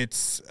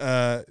it's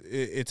a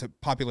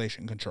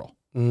population control?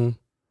 Mm-hmm.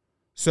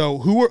 So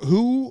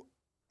who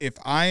if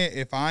I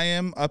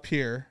am up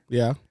here,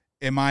 yeah,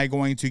 am I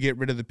going to get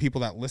rid of the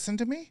people that listen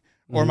to me,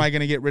 or am I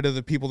going to get rid of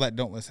the people that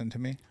don't listen to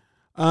me?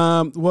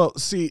 Well,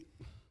 see,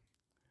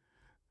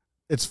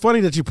 it's funny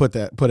that you put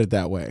it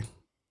that way.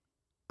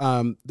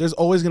 There's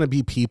always going to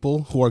be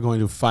people who are going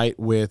to fight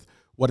with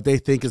what they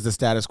think is the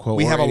status quo.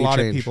 We have a lot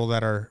of people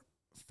that are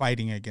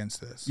fighting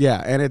against this.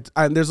 Yeah,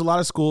 and there's a lot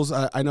of schools.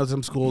 I know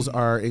some schools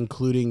are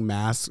including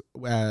masks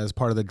as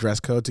part of the dress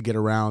code to get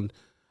around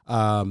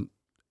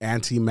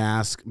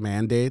anti-mask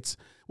mandates,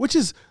 which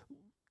is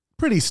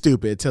pretty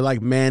stupid to like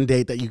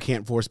mandate that you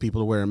can't force people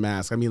to wear a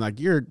mask. I mean,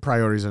 like, your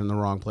priorities are in the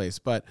wrong place.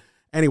 But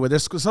anyway,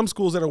 there's some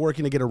schools that are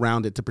working to get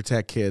around it to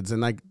protect kids, and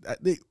like,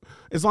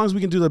 as long as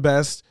we can do the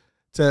best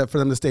for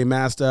them to stay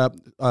masked up.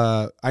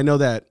 I know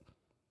that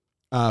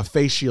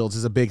face shields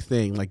is a big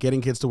thing. Like, getting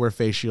kids to wear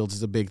face shields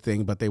is a big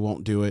thing, but they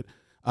won't do it.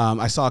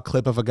 I saw a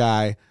clip of a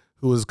guy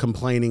who was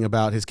complaining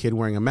about his kid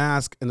wearing a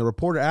mask, and the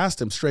reporter asked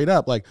him straight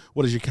up, like,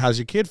 how's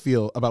your kid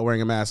feel about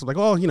wearing a mask? I'm like,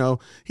 oh,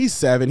 he's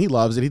 7, he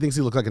loves it, he thinks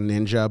he looks like a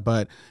ninja,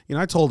 but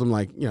I told him,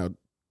 like,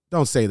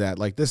 don't say that.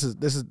 Like, this is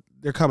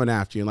they're coming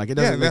after you, and like, it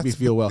doesn't make me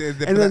feel well.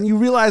 And then you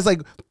realize,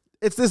 like,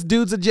 it's this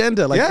dude's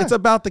agenda. Like, it's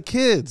about the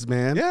kids,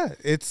 man. Yeah,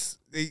 it's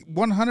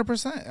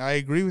 100%. I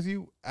agree with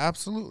you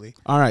absolutely.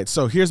 All right,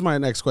 so here's my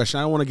next question.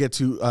 I don't want to get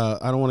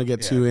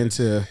too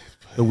into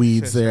the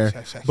weeds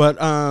there,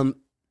 but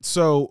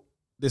so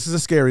this is a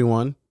scary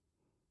one.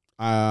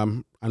 I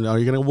know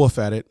you're gonna woof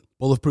at it.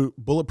 Bulletproof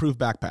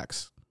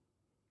backpacks.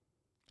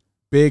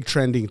 Big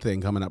trending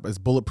thing coming up is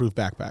bulletproof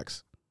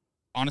backpacks.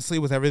 Honestly,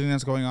 with everything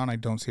that's going on, I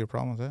don't see a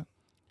problem with it.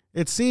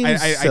 It seems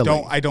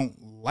silly. I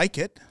don't like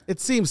it. It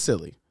seems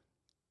silly.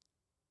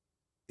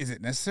 Is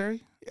it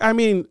necessary? I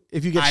mean,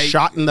 if you get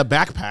shot in the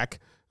backpack,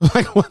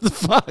 like, what the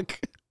fuck?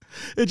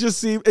 It just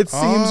seems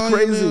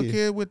crazy. Little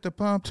kid with the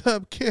pumped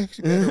up kicks,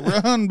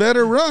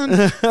 better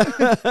run.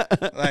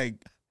 Like,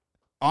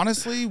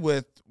 honestly,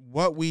 with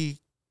the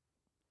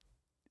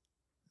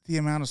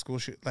amount of school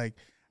shit, like,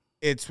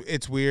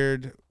 it's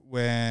weird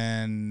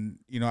when,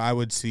 I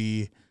would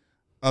see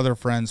other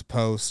friends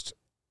post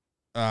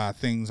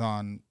things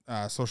on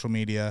social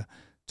media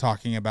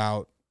talking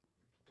about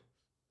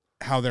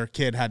how their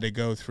kid had to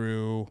go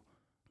through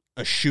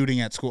a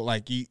shooting at school,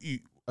 like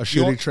a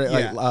shooting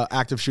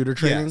active shooter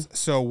training. Yes.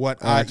 So what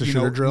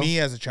drill. Me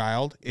as a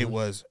child, it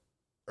was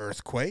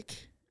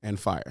earthquake and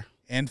fire.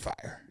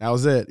 That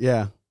was it.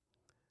 Yeah.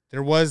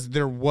 There was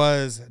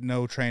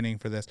no training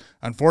for this.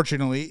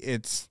 Unfortunately,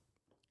 it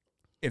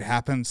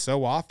happens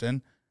so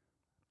often.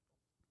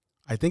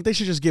 I think they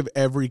should just give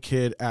every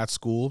kid at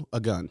school a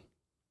gun.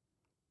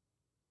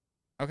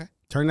 Okay.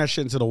 Turn that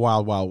shit into the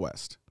Wild Wild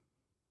West.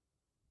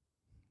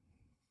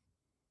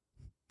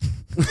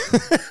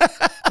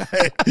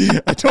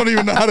 I don't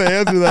even know how to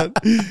answer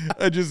that.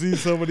 I just see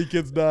so many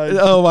kids die.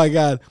 Oh my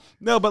God.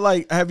 No, but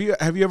like, have you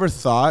ever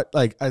thought,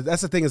 like,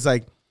 that's the thing, is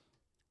like,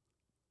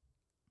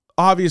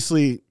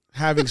 obviously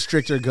having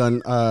stricter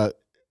gun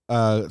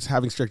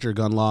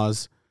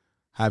laws,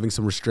 having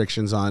some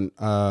restrictions on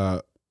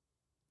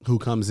who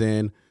comes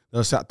in.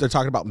 They're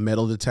talking about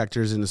metal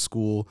detectors in the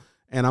school.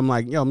 And I'm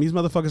like, these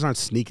motherfuckers aren't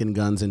sneaking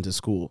guns into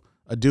school.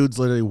 A dude's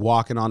literally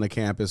walking on the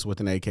campus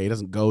with an AK. He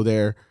doesn't go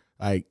there.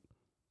 Like,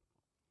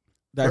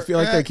 I feel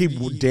like they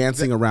keep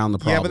dancing around the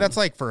problem. Yeah, but that's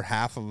like for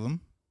half of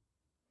them.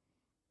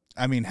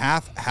 I mean,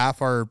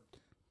 half are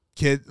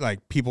kids,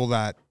 like people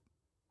that,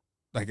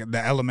 like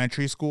the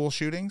elementary school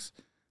shootings.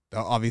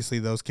 Obviously,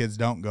 those kids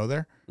don't go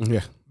there.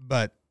 Yeah.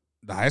 But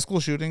the high school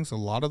shootings, a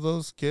lot of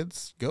those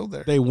kids go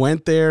there. They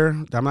went there.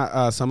 I'm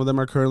not. Some of them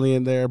are currently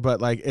in there,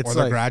 but like it's or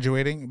they're like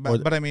graduating.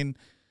 But I mean,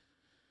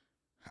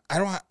 I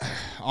don't.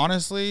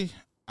 Honestly,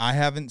 I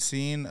haven't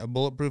seen a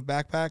bulletproof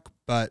backpack,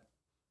 but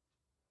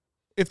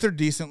if they're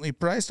decently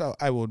priced,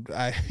 I would.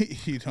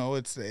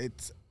 It's.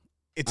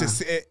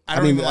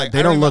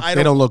 They don't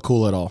look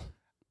cool at all.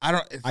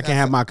 I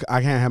can't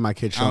have my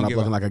kid showing up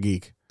looking like a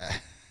geek.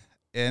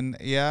 And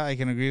yeah, I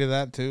can agree to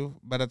that too.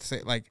 But at the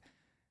same, like,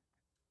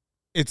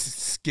 it's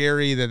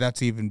scary that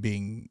that's even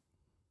being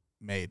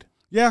made.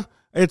 Yeah,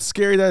 it's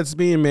scary that it's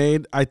being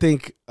made. I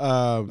think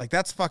like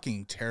that's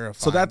fucking terrifying.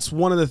 So that's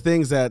one of the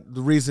things that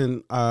the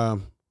reason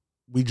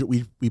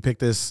we picked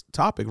this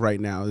topic right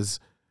now is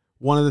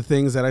one of the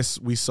things that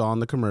we saw in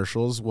the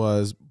commercials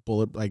was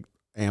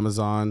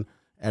Amazon,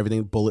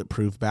 everything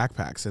bulletproof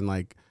backpacks, and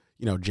like,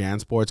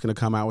 JanSport's going to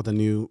come out with a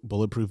new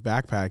bulletproof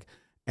backpack,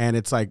 and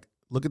it's like,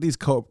 look at these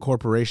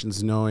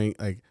corporations knowing,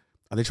 like,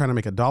 are they trying to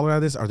make $1 out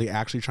of this? Are they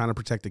actually trying to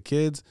protect the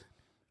kids?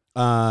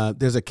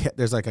 There's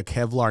like a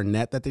Kevlar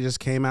net that they just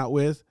came out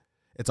with.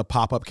 It's a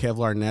pop-up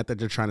Kevlar net that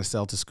they're trying to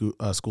sell to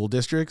school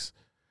districts.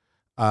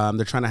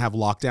 They're trying to have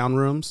lockdown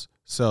rooms,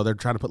 so they're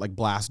trying to put like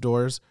blast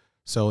doors.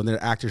 So when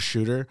they're active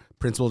shooter,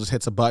 principal just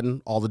hits a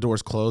button, all the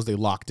doors close, they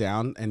lock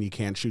down, and you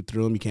can't shoot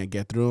through them, you can't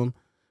get through them.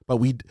 But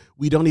we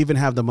don't even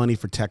have the money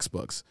for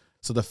textbooks.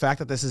 So the fact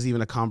that this is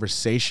even a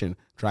conversation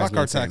drives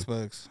me insane. Fuck our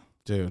textbooks.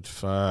 Dude,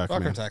 fuck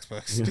our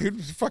textbooks. Dude,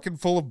 it's fucking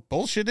full of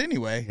bullshit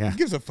anyway. Yeah. Who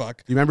gives a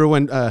fuck? You remember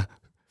when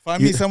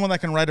find me someone that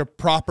can write a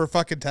proper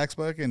fucking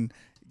textbook and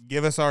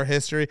give us our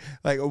history.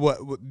 Like what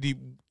you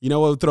know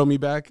what would throw me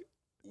back?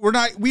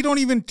 We don't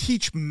even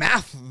teach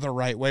math the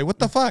right way. What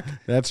the fuck?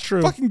 That's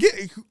true. Fucking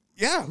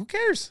who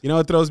cares? You know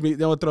what throws me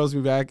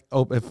back?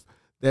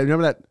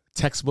 Remember that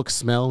textbook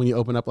smell when you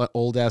open up an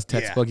old ass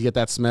textbook, You get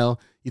that smell.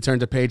 You turn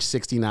to page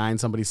 69,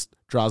 somebody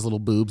draws little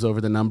boobs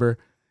over the number.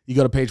 You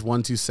go to page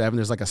 127,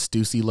 there's like a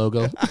Stussy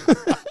logo.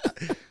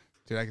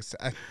 Dude,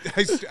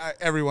 I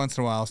every once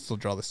in a while I'll still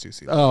draw the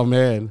Stussy logo. Oh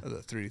man.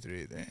 The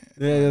 3-3 there.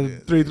 Yeah,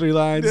 3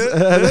 lines.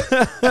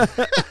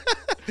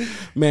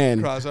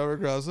 Man.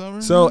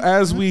 Crossover. So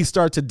as we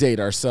start to date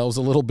ourselves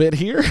a little bit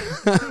here.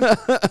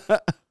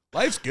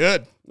 Life's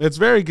good. It's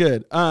very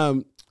good.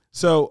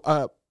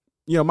 So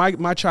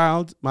my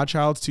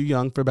child's too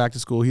young for back to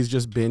school. He's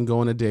just been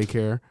going to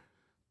daycare,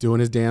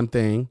 doing his damn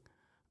thing.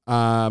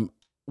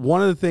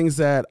 One of the things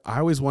that I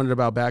always wondered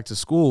about back to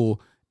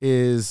school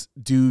is,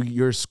 do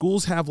your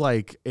schools have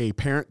like a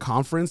parent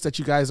conference that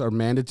you guys are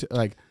mandated to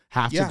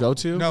to go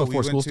to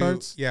before school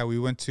starts? Yeah, we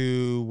went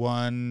to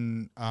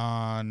one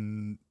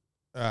on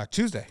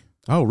Tuesday.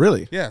 Oh,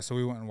 really? Yeah, so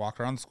we went and walked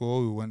around the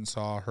school. We went and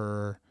saw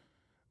her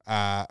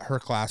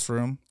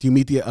classroom. Do you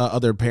meet the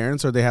other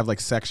parents, or they have like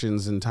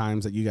sections and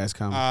times that you guys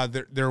come?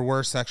 There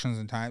were sections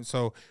and times.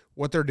 So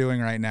what they're doing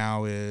right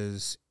now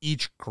is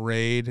each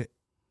grade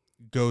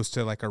goes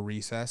to like a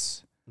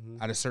recess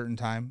at a certain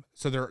time.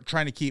 So they're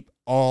trying to keep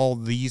all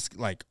these,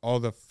 like all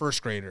the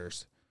first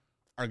graders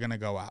are going to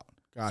go out.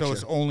 Gotcha. So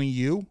it's only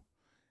you,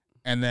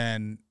 and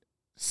then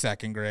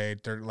second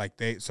grade, they're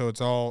like so it's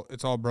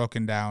all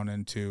broken down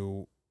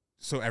into,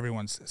 so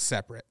everyone's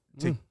separate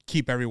to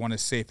keep everyone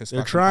as safe as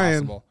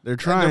possible. They're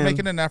trying. And they're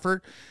making an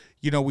effort.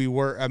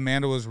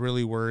 Amanda was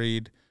really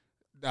worried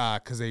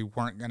because they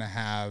weren't going to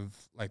have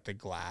like the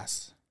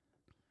glass.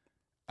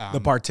 The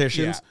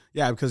partitions?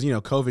 Yeah, because,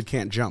 COVID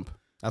can't jump.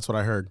 That's what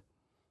I heard.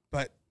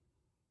 But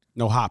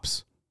no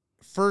hops.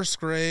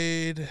 First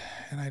grade,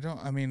 and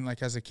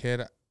as a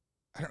kid,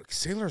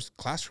 Sailor's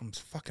classroom's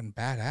fucking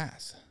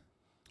badass.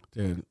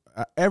 Dude,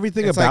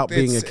 Everything It's about like-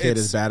 being a it's- kid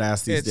is it's-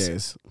 badass these it's-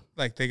 days.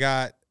 Like they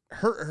got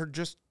her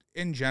just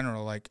in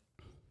general, like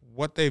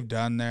what they've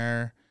done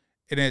there.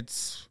 And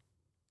it's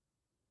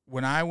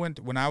when I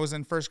was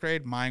in first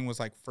grade, mine was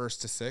like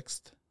 1st to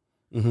 6th.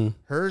 Mm-hmm.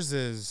 Hers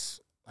is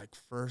like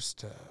 1st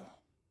to like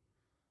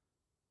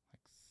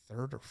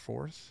 3rd or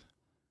 4th.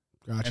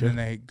 Gotcha. And then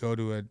they go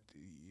to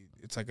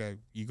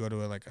you go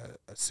to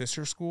a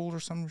sister school or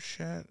some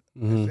shit,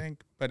 Mhm. I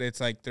think. But it's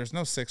like there's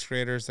no 6th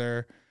graders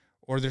there,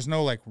 or there's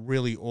no like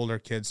really older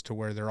kids to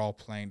where they're all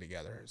playing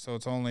together. So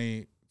it's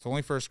only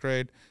 1st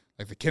grade.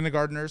 Like the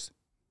kindergartners,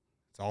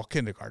 it's all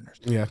kindergartners.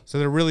 Yeah. So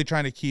they're really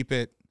trying to keep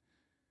it.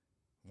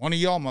 One of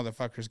y'all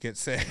motherfuckers get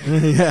sick.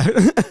 Yeah.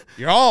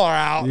 You're all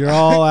out. You're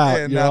all out.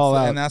 and You're that's all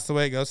out. And that's the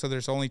way it goes. So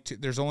there's only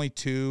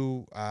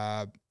two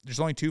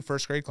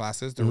 1st grade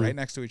classes. They're Mhm. right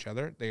next to each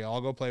other. They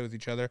all go play with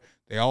each other.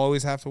 They all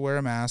always have to wear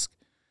a mask.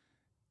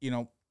 You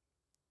know,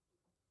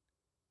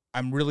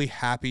 I'm really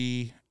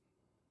happy.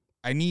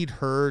 I need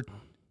her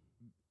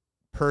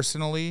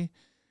personally.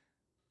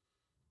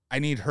 I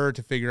need her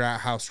to figure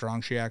out how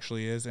strong she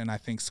actually is. And I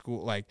think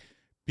school, like,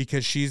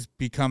 because she's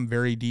become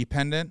very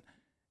dependent,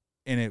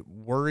 and it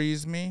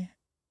worries me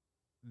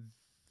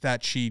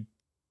that she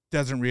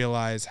doesn't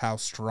realize how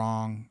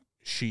strong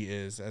she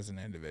is as an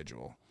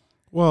individual.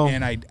 Well,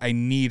 And I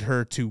need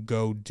her to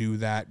go do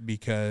that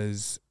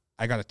because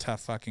I got a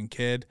tough fucking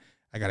kid.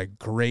 I got a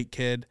great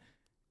kid.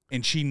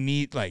 And she do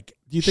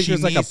you think she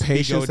there's like a needs to be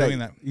patience doing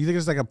that? you think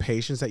there's like a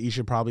patience that you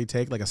should probably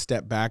take, like a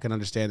step back and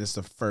understand it's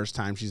the first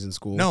time she's in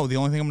school? No, the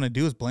only thing I'm going to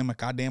do is blame my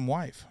goddamn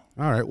wife.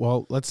 All right.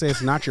 Well, let's say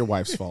it's not your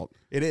wife's fault.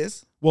 It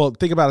is. Well,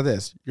 think about it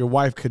this. Your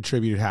wife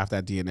contributed half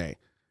that DNA.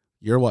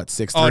 You're what,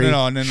 6'3"?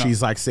 Oh, no.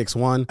 She's like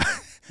 6'1".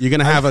 You're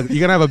gonna have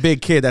a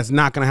big kid that's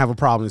not gonna have a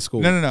problem in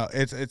school. No.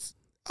 It's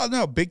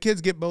big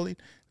kids get bullied.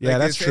 Yeah, Like,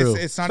 that's true.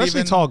 It's not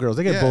Especially even tall girls.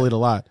 They get yeah. bullied a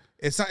lot.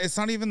 It's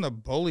not even the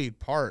bullied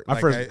part.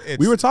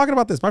 We were talking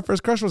about this. My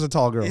first crush was a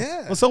tall girl.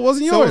 Yeah. Well, so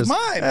wasn't So yours. was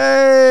mine. She's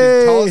Hey.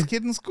 the tallest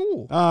kid in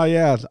school. Oh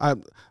yeah. I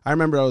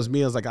remember it was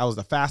me. I was like, I was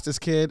the fastest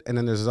kid, and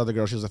then there's this other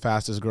girl. She was the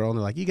fastest girl, and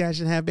they're like, you guys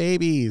should have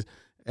babies.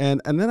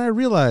 And then I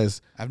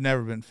realized, I've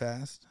never been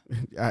fast.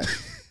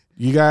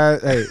 you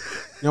guys, hey, you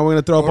know what we're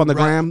gonna throw up Or on the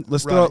run- gram.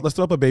 Let's running.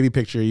 throw up a baby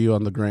picture of you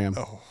on the gram.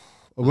 Oh,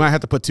 We might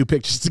have to put two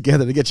pictures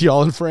together to get you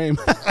all in frame.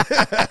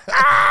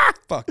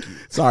 fuck you.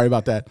 Sorry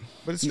about that.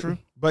 But it's true.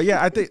 But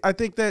yeah, I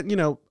think that, you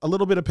know, a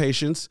little bit of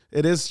patience.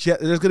 There's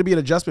going to be an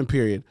adjustment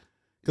period.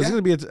 Because Yeah.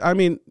 it's going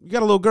to be, you got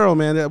a little girl,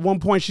 man. At one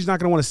point, she's not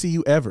going to want to see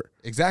you ever.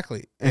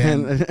 Exactly.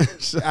 And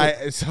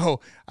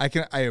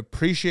I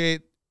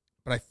appreciate,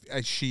 but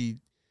she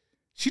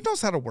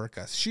knows how to work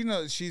us. She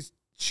knows she's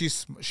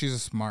a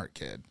smart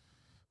kid.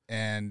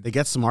 And they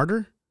get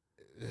smarter.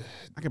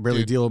 I can barely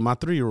Dude. deal with my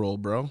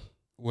 3-year-old, bro.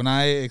 when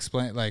I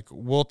explain, like,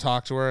 we'll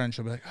talk to her and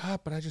she'll be like,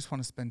 but I just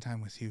want to spend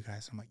time with you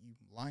guys. I'm like, you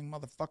lying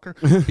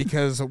motherfucker.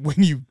 Because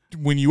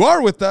when you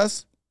are with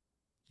us,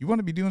 you want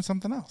to be doing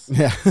something else.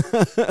 Yeah.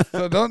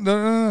 So don't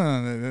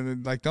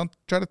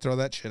try to throw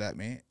that shit at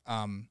me.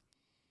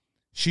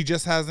 She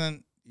just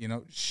hasn't,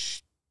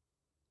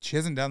 she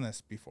hasn't done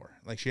this before.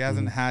 Like, she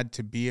hasn't had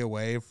to be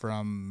away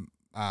from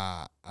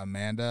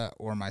Amanda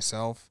or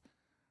myself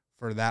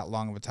for that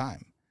long of a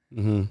time.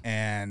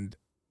 Mm-hmm.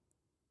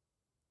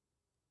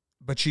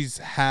 But she's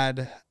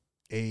had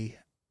a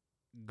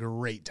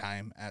great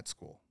time at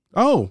school.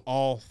 Oh,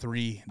 all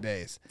 3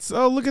 days.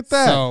 So look at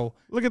that. So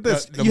look at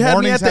this. the You had me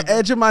mornings at the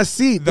edge of my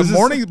seat.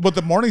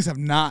 The mornings have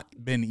not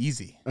been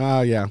easy.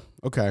 Oh, yeah.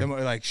 Okay.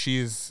 Like,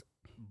 she's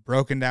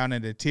broken down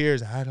into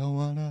tears. I don't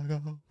want to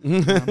go.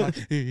 And I'm like,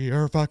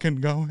 you're fucking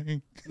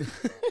going.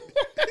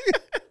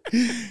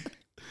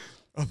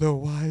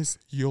 Otherwise,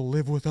 you'll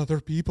live with other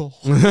people.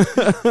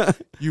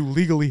 You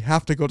legally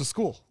have to go to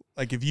school.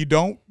 Like, if you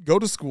don't go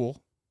to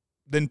school,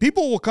 then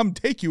people will come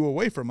take you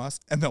away from us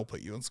and they'll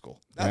put you in school.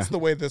 That's the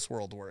way this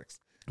world works.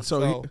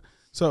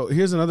 So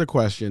here's another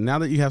question. Now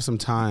that you have some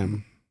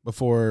time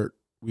before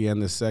we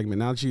end this segment,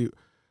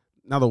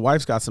 now the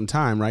wife's got some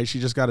time, right? She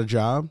just got a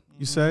job.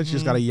 You said she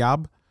just got a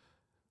job.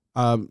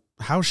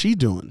 How's she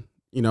doing?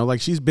 Like,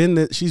 she's been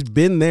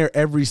there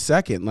every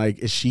second. Like,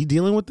 is she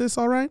dealing with this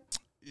all right?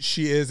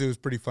 She is. It was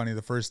pretty funny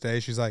the first day.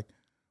 She's like,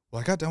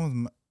 well, I got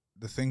done with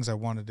the things I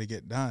wanted to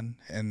get done.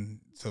 And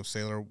so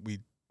Saylor, we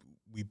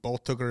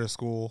both took her to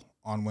school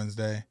on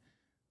Wednesday,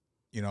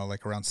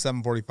 like around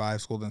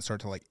 7:45. School didn't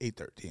start till like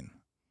 8:13.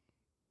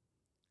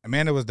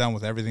 Amanda was done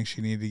with everything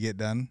she needed to get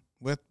done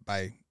with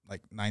by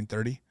like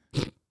 9:30.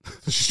 So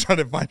she's trying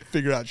to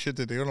figure out shit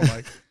to do. And I'm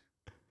like,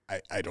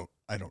 I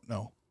don't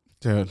know.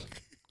 Dude.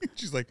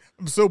 She's like,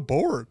 I'm so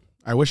bored.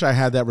 I wish I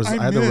had that. I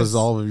had the miss.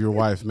 resolve of your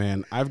wife,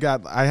 man. I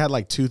had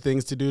like 2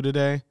 things to do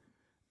today,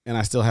 and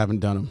I still haven't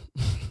done them.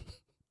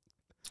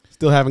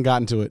 Still haven't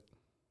gotten to it.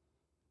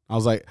 I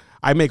was like,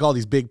 I make all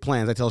these big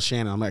plans. I tell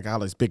Shannon, I'm like, all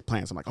these big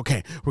plans. I'm like,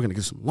 okay, we're gonna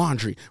do some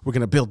laundry. We're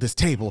gonna build this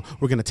table.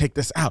 We're gonna take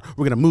this out.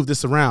 We're gonna move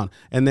this around.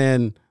 And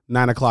then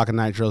 9:00 at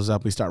night shows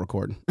up. We start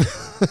recording.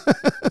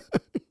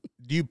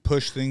 Do you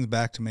push things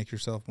back to make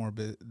yourself more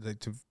to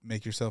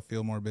make yourself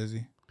feel more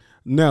busy?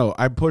 No,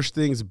 I push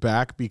things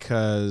back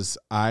because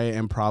I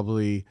am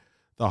probably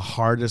the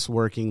hardest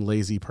working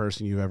lazy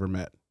person you've ever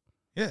met.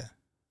 Yeah.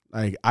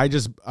 Like I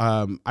just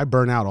I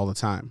burn out all the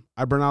time.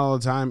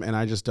 And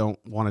I just don't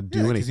want to do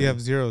anything. Because you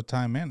have zero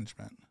time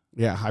management.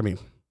 Yeah, I mean,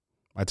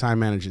 my time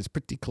management is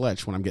pretty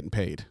clutch when I'm getting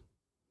paid.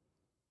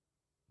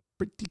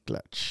 Pretty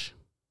clutch.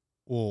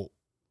 Well,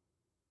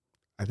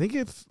 I think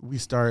if we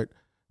start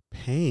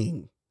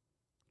paying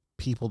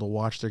people to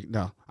watch their...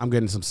 No, I'm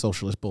getting some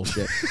socialist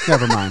bullshit.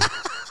 Never mind.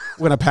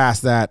 We're going to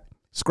pass that.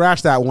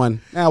 Scratch that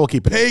one. Now we'll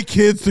keep it pay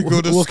kids to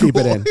go to we'll school. Keep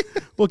it in.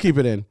 We'll keep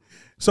it in.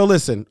 So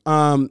listen,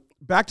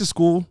 back to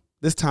school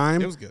this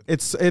time. It was good.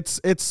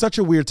 It's such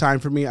a weird time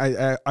for me.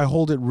 I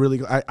hold it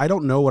really... I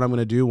don't know what I'm going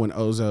to do when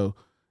Ozo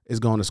is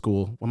going to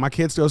school. When my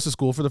kids goes to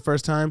school for the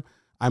first time,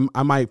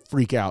 I might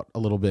freak out a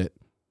little bit.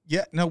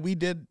 Yeah, no, we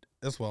did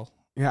as well.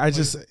 Yeah,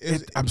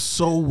 I'm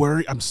so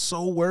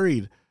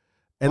worried.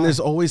 And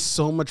there's always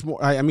so much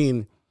more. I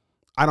mean,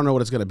 I don't know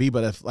what it's going to be,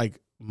 but if like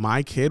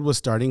my kid was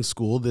starting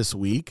school this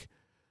week,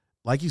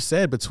 like you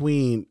said,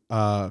 between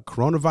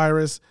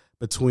coronavirus,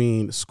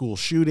 between school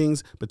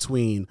shootings,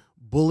 between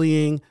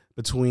bullying,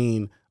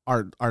 between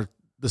the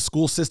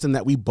school system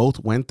that we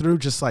both went through,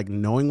 just like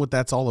knowing what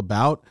that's all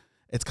about,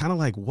 it's kind of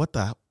like, what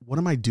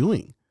am I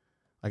doing?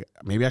 Like,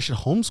 maybe I should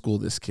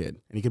homeschool this kid,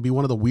 and he could be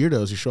one of the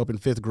weirdos who show up in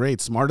 5th grade,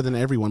 smarter than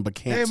everyone, but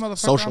can't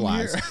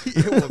socialize.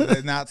 Yeah, well,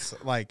 and that's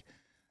like,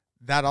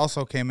 that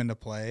also came into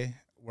play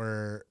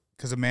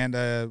because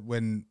Amanda,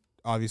 when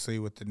obviously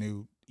with the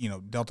new,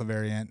 Delta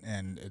variant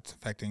and it's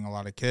affecting a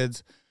lot of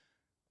kids,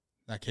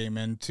 that came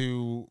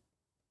into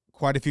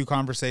quite a few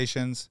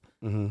conversations.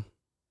 Mm-hmm.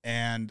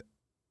 And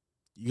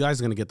you guys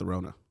are going to get the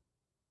Rona.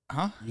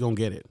 Huh? You're going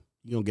to get it.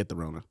 You're going to get the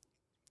Rona.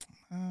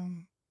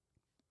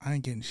 I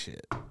ain't getting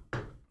shit.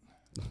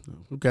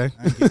 Okay.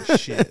 I ain't getting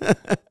shit.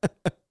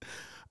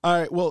 All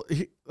right. Well,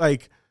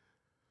 like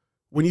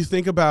when you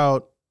think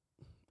about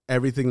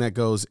everything that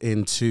goes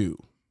into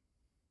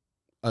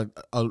a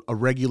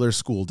regular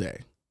school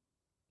day,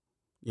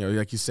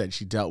 like you said,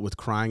 she dealt with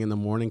crying in the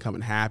morning,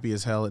 coming happy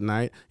as hell at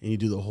night, and you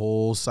do the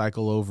whole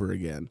cycle over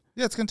again.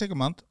 Yeah, it's going to take a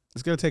month.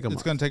 It's going to take a month.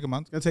 It's going to take a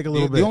month. It's going to take a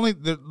little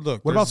bit.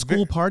 Look. What about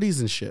school parties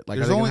and shit? Like,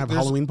 are they going to have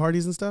Halloween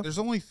parties and stuff?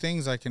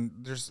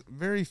 There's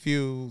very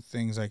few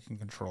things I can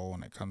control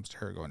when it comes to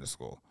her going to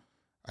school.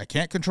 I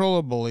can't control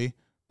a bully,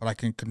 but I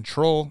can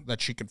control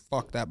that she could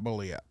fuck that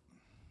bully up.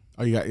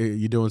 Oh,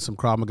 you doing some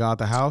Krav Maga at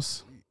the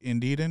house?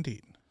 Indeed.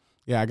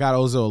 Yeah, I got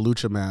Ozo a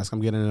lucha mask.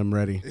 I'm getting him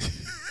ready.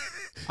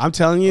 I'm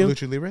telling you.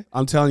 Lucha Libre?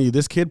 I'm telling you,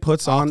 this kid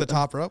puts off on the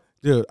top rope.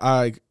 Dude,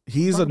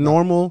 he's a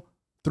normal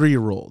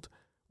 3-year-old.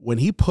 When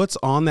he puts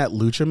on that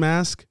lucha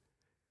mask,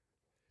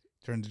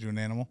 turns into an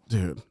animal.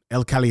 Dude,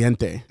 El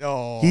Caliente.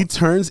 Oh, he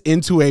turns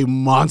into a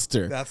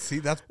monster. That's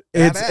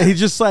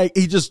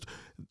badass.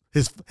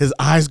 His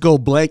eyes go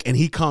blank and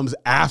he comes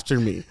after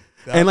me.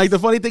 And like the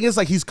funny thing is,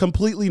 like, he's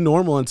completely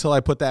normal until I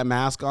put that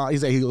mask on.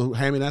 He's like, he'll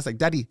hand me that. Like,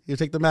 Daddy, here,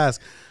 take the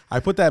mask. I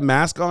put that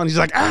mask on. He's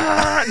like,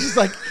 ah! He's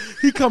like,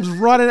 he comes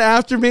running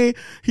after me.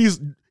 He's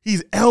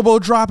elbow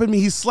dropping me.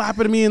 He's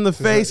slapping me in the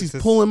face. He's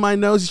pulling my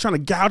nose. He's trying to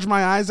gouge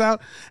my eyes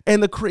out.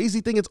 And the crazy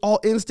thing, it's all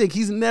instinct.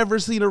 He's never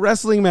seen a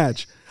wrestling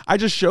match. I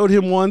just showed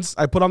him once.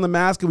 I put on the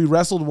mask and we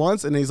wrestled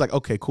once. And he's like,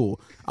 okay, cool.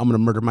 I'm going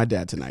to murder my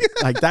dad tonight.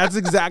 Like, that's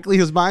exactly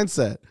his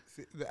mindset.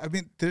 I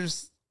mean,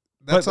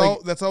 that's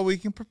all we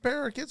can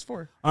prepare our kids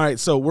for. All right,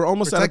 so we're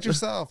almost Protect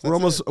yourself. We're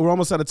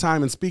almost out of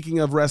time. And speaking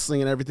of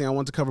wrestling and everything, I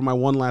want to cover my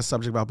one last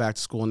subject about back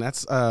to school, and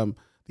that's the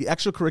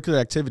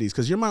extracurricular activities.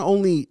 Because you're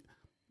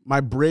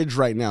my bridge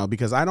right now,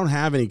 because I don't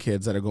have any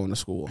kids that are going to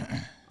school.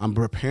 I'm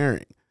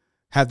preparing.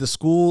 Have the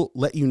school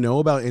let you know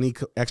about any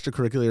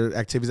extracurricular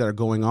activities that are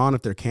going on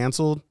if they're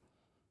canceled?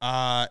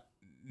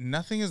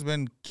 Nothing has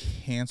been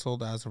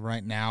canceled as of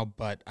right now,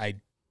 but I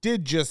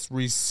did just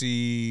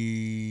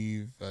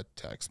receive a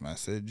text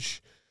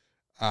message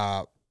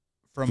from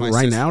my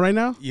right sister. Right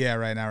now? Yeah,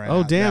 right now.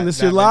 Oh, damn, this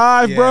shit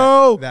live,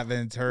 bro. That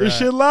Ventura. This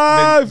shit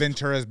live.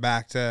 Ventura's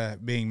back to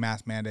being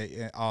mask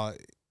mandate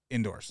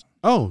indoors.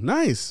 Oh,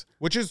 nice.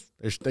 Which is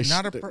they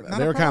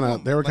were kind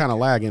of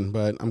lagging,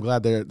 but I'm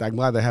glad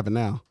they have it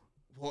now.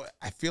 Well,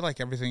 I feel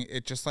like everything,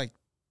 it just like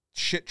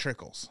shit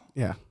trickles.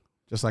 Yeah,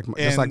 just like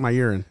my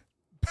urine.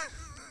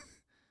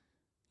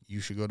 You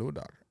should go to a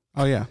doctor.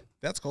 Oh yeah.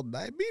 That's called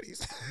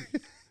diabetes.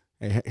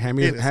 Hey, hand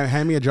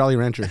me a Jolly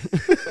Rancher.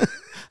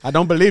 I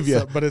don't believe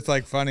you. But it's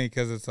like funny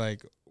because it's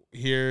like,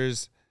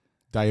 here's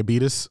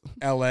diabetes.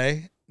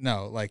 L.A.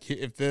 No, like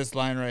if this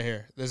line right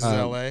here, this is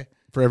L.A.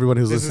 For everyone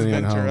who's listening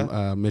at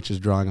home, Mitch is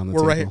drawing on the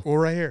table.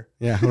 We're right here.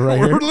 Yeah, we're right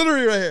here. We're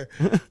literally right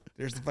here.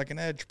 There's the fucking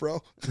edge,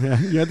 bro. Yeah,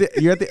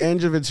 you're at the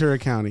edge of Ventura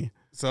County.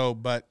 So,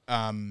 but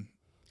I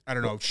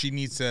don't know. She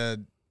needs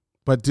to.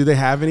 But do they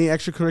have any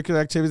extracurricular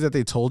activities that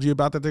they told you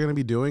about that they're going to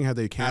be doing? Have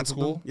they canceled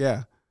at school?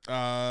 Them?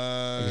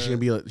 Yeah. Like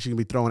she can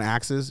be throwing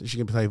axes. She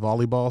can play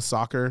volleyball,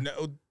 soccer.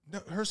 No,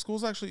 her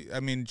school's actually. I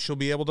mean, she'll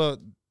be able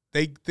to.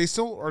 They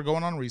still are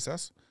going on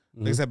recess.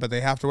 Like I said, but they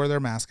have to wear their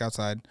mask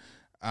outside.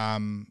 But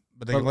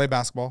they can play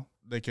basketball.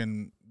 They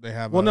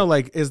have. Well, no,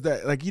 like is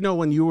that like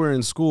when you were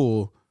in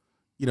school,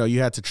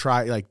 you had to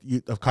try a I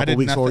couple did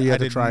weeks nothing, before you I had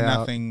to did try out.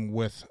 nothing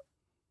with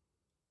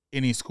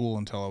any school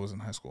until I was in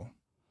high school.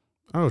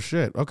 Oh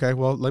shit. Okay.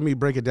 Well, let me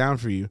break it down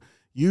for you.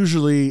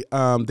 Usually,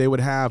 they would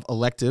have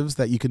electives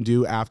that you can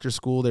do after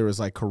school. There was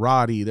like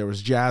karate, there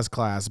was jazz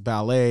class,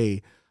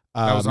 ballet,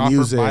 That was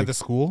music. offered by the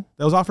school?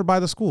 That was offered by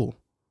the school.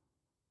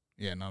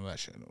 Yeah, none of that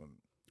shit.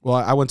 Well,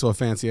 I went to a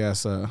fancy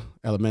ass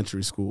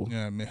elementary school.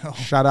 Yeah, I mean,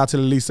 Shout out to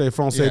the Lycée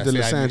Français Yeah, de see,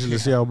 Los I-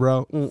 Angeles, yeah. yo,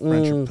 bro.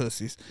 French are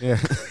pussies. Yeah.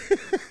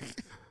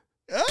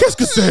 Qu'est-ce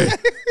que c'est?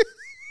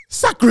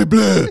 Sacre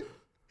bleu.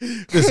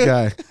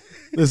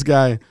 This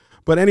guy.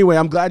 But anyway,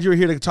 I'm glad you're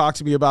here to talk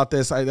to me about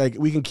this.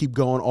 We can keep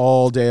going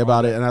all day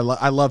about it, and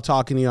I love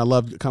talking to you. I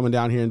love coming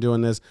down here and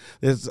doing this.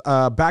 It's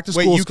back to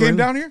school. Wait, you came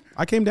down here?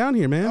 I came down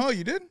here, man. Oh,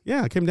 you did?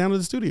 Yeah, I came down to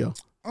the studio.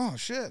 Oh,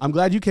 shit. I'm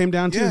glad you came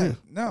down too. Yeah,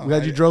 no. I'm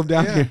glad you drove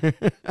down yeah. here.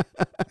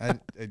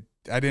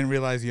 I didn't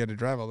realize you had to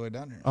drive all the way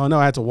down here. Oh no,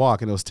 I had to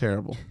walk, and it was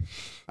terrible.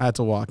 I had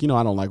to walk. I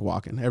don't like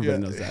walking.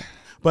 Everybody Yeah. knows that.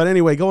 But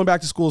anyway, going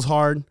back to school is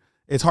hard.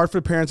 It's hard for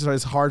the parents.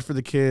 It's hard for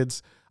the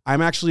kids.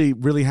 I'm actually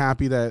really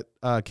happy that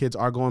kids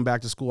are going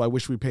back to school. I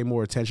wish we pay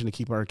more attention to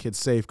keep our kids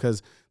safe,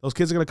 because those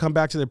kids are going to come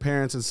back to their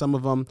parents, and some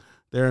of them,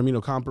 they're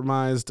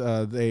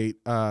immunocompromised. They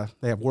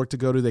have work to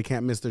go to. They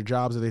can't miss their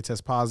jobs if they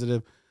test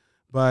positive.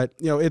 But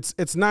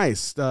it's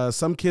nice.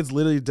 Some kids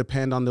literally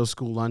depend on those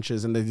school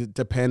lunches, and they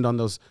depend on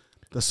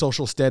the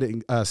social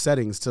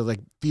settings to like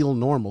feel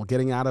normal,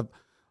 getting out of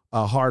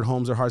hard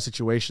homes or hard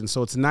situations.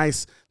 So it's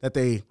nice that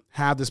they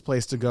have this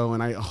place to go,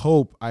 and I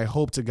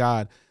hope to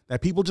God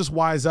that people just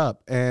wise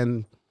up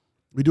and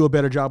we do a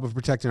better job of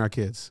protecting our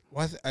kids.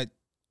 Well, I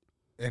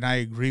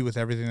agree with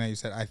everything that you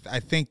said. I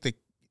think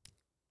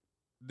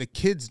the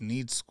kids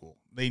need school.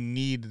 They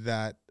need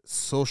that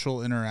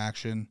social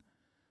interaction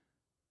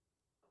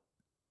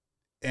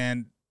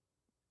and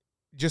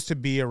just to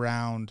be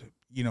around,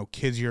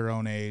 kids your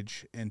own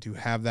age and to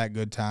have that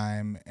good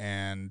time.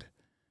 And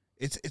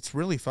it's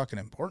really fucking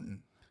important.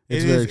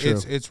 It's very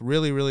true. It's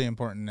really, really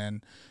important.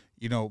 And,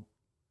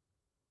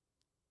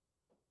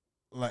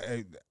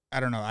 like, I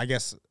don't know, I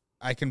guess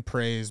I can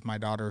praise my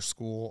daughter's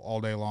school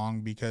all day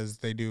long because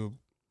they do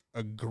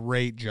a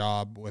great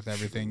job with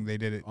everything. They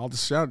did it. All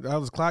this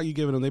clout you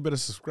giving them, they better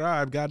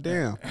subscribe.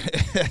 Goddamn.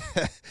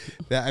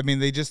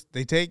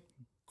 They take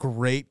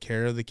great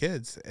care of the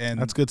kids, and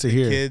that's good to the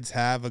hear. Kids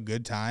have a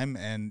good time,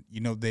 and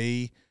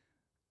they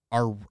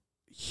are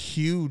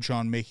huge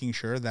on making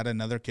sure that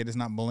another kid is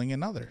not bullying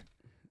another.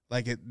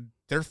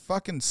 They're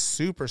fucking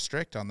super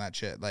strict on that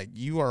shit. Like,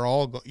 you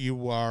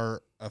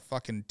are a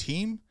fucking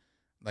team,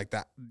 like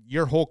that.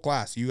 Your whole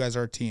class, you guys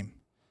are a team.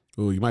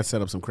 Ooh, you might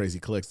set up some crazy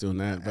clicks doing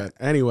that, but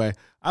anyway,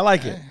 I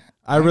like it.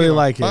 I really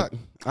like it.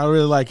 I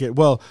really like it.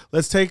 Well,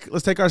 let's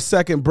take our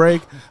second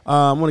break.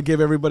 I want to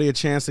give everybody a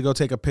chance to go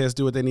take a piss,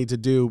 do what they need to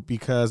do,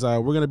 because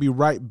we're going to be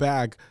right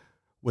back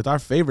with our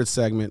favorite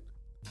segment,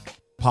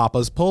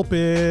 Papa's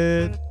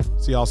Pulpit.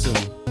 See y'all soon.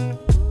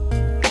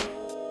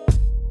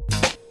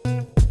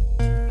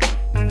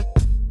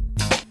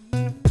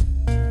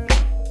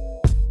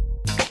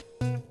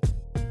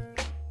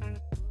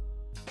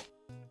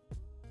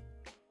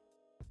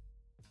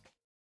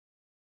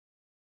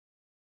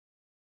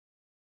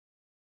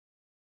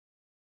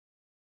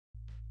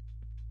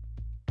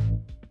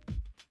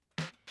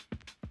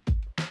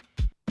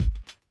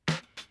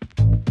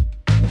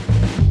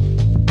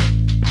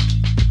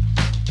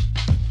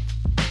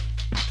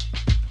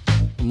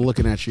 I'm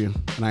looking at you,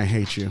 and I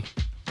hate you.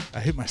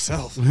 I hate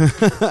myself.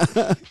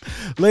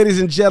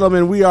 Ladies and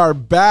gentlemen, we are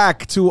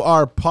back to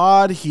our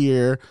pod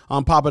here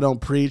on Papa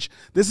Don't Preach.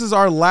 This is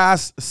our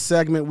last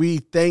segment. We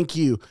thank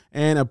you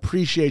and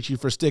appreciate you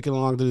for sticking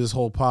along through this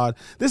whole pod.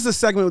 This is a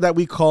segment that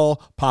we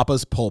call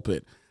Papa's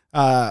Pulpit.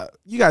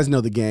 You guys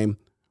know the game.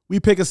 We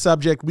pick a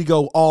subject, we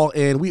go all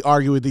in, we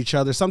argue with each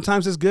other.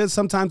 Sometimes it's good,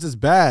 sometimes it's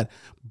bad.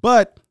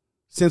 But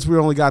since we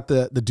only got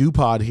the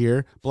DuPod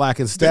here, Black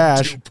and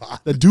Stash,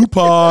 the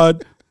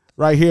DuPod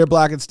right here,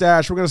 Black and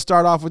Stash, we're going to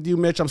start off with you,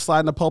 Mitch. I'm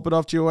sliding the pulpit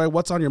off to your way.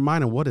 What's on your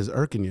mind and what is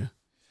irking you?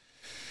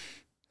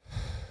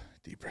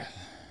 Deep breath.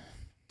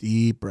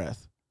 Deep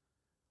breath.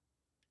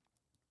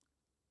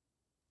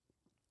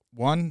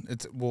 One,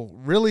 it's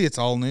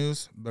all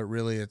news, but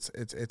really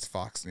it's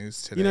Fox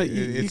News today.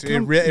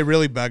 It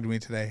really bugged me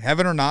today.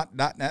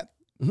 Heavenor.net.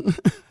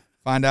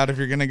 Find out if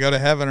you're going to go to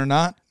heaven or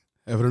not.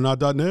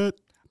 Heavenor.net.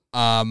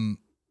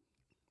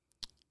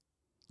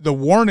 The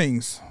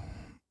warnings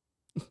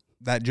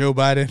that Joe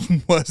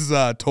Biden was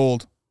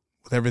told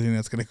with everything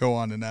that's going to go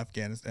on in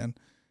Afghanistan,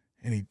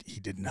 and he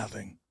did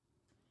nothing.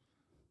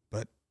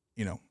 But,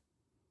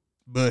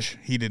 Bush,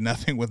 he did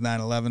nothing with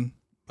 9/11.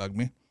 Bugged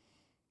me.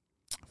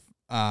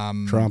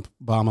 Trump,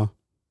 Obama,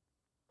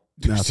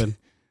 nothing.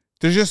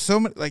 There's just so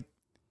many,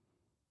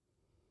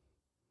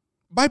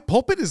 my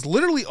pulpit is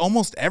literally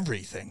almost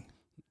everything.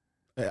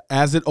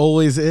 As it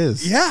always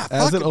is. Yeah.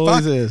 As it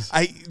always is.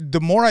 I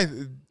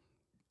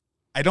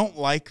don't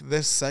like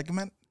this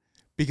segment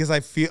because I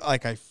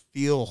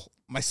feel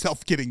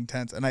myself getting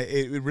tense, and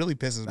it really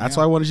pisses me off. That's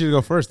why I wanted you to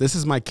go first. This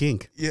is my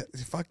kink. Yeah,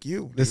 fuck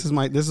you. This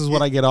is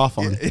what I get off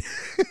on.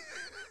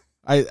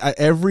 I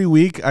every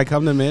week I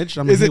come to Mitch.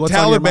 I'm Is like, it what's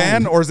on your Taliban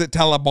mind? or is it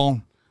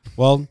Taliban?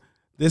 Well,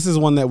 this is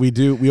one that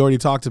we already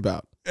talked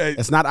about.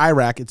 It's not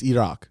Iraq, it's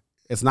Iraq.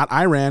 It's not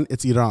Iran,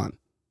 it's Iran.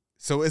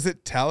 So is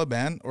it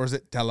Taliban or is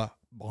it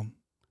Taliban?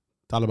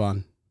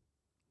 Taliban.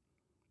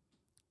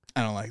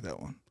 I don't like that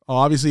one. Oh,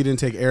 obviously you didn't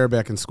take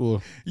Arabic in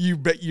school. You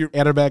bet you.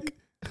 Arabic.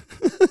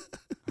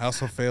 I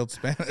also failed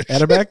Spanish.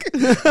 Arabic?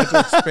 I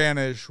took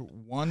Spanish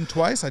 1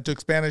 twice. I took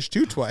Spanish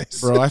 2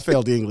 twice. Bro, I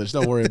failed English.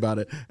 Don't worry about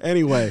it.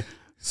 Anyway,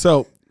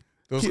 so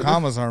Those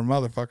commas are a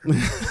motherfucker.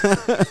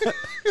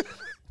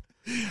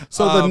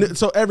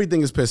 so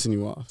everything is pissing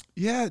you off.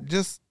 Yeah,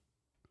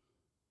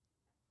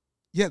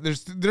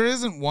 there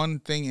isn't one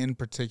thing in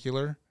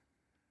particular.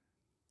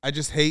 I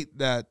just hate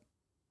that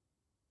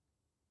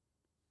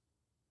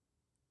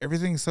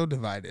everything's so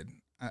divided.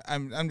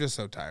 I'm just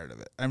so tired of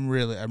it. I'm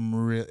really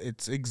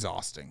it's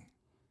exhausting.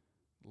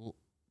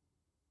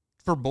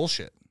 For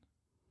bullshit.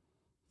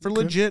 For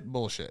legit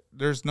bullshit.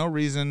 There's no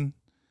reason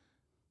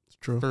It's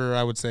true. for,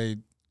 I would say,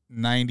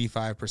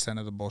 95%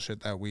 of the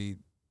bullshit that we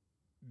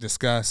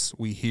discuss,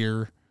 we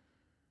hear.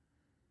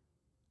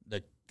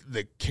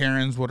 The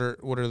Karens, what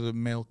are the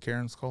male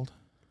Karens called?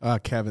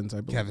 Kevin's, I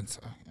believe. Kevin's.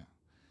 Yeah.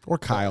 Or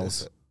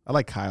Kyle's. I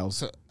like Kyle's.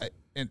 So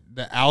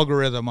the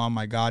algorithm on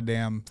my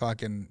goddamn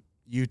fucking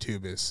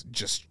YouTube is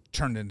just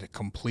turned into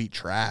complete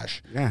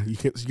trash. Yeah, you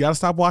got to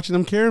stop watching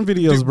them Karen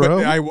videos, Dude,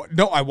 bro.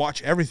 I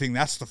watch everything.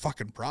 That's the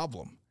fucking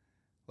problem.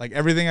 Like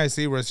everything I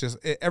see where it's just,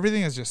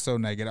 everything is just so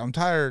negative. I'm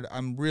tired.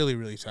 I'm really,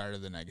 really tired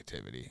of the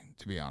negativity,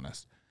 to be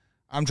honest.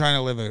 I'm trying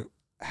to live a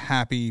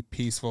happy,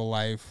 peaceful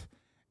life.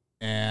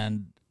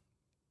 And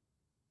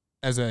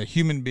as a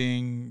human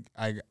being,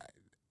 I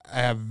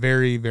have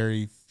very,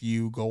 very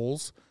few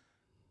goals.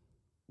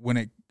 When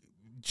I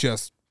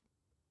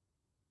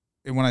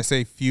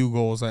say few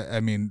goals, I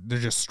mean, they're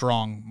just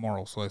strong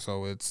morals.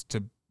 So it's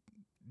to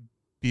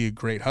be a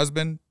great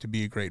husband, to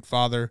be a great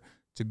father,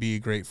 to be a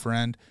great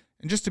friend,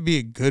 and just to be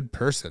a good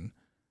person.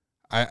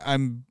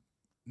 I'm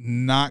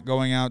not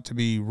going out to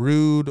be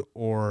rude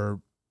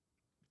or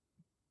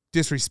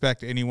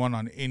disrespect anyone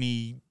on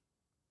any.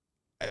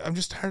 I'm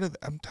just tired of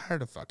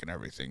fucking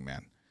everything,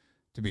 man.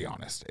 To be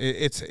honest,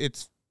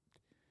 it's.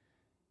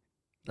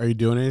 Are you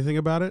doing anything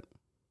about it?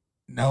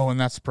 No, and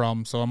that's the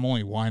problem. So I'm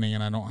only whining,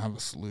 and I don't have a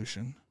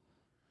solution.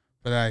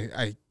 But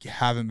I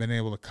haven't been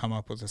able to come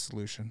up with a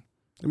solution.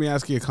 Let me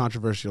ask you a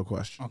controversial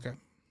question. Okay,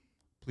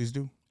 please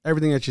do.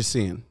 Everything that you're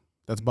seeing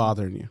that's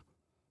bothering you,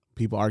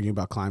 people arguing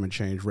about climate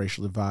change,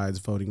 racial divides,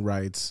 voting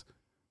rights,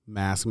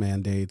 mask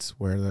mandates,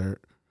 where they're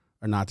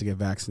or not to get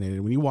vaccinated.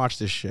 When you watch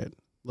this shit,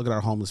 look at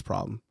our homeless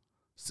problem,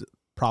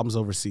 problems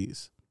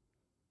overseas.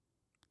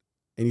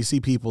 And you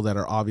see people that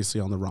are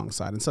obviously on the wrong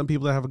side. And some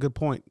people that have a good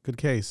point, good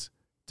case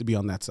to be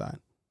on that side.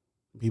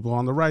 People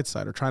on the right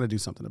side are trying to do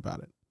something about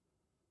it.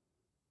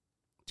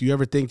 Do you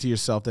ever think to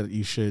yourself that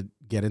you should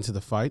get into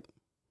the fight?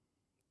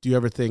 Do you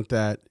ever think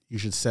that you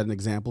should set an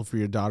example for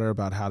your daughter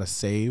about how to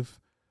save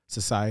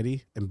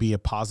society and be a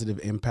positive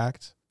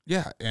impact?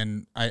 Yeah,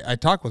 and I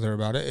talk with her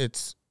about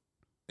it.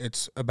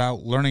 It's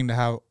about learning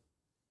how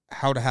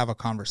to have a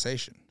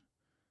conversation.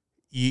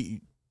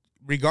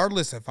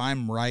 Regardless if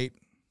I'm right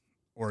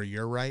or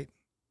you're right,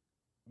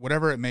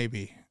 whatever it may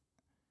be,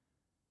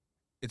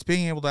 it's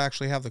being able to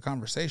actually have the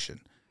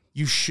conversation.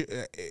 You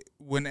should,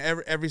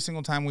 whenever every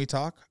single time we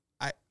talk,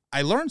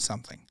 I learn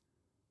something,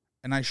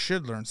 and I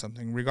should learn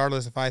something,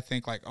 regardless if I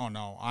think like, oh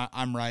no,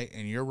 I'm right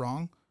and you're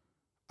wrong.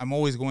 I'm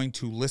always going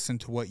to listen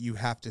to what you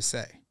have to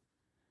say,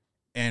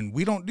 and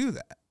we don't do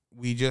that.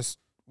 We just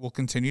will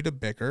continue to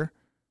bicker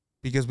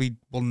because we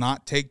will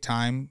not take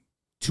time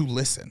to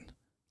listen.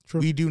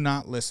 True. We do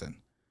not listen.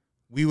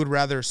 We would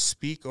rather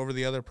speak over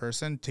the other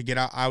person to get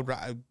out.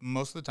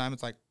 Most of the time,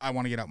 it's like, I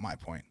want to get out my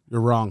point. You're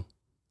wrong.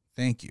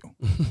 Thank you.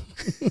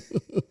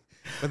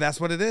 But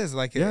that's what it is.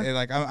 Like,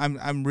 Yeah.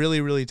 I'm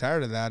really, really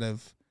tired of that.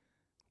 Of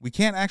we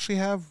can't actually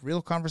have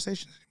real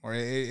conversations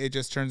anymore. It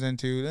just turns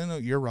into, no,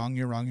 you're wrong,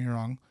 you're wrong, you're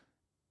wrong.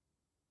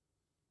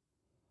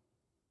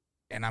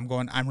 And I'm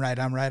going, I'm right.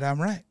 All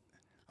right.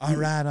 All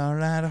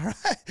right.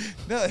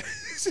 No,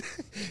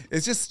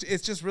 it's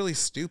just really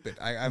stupid.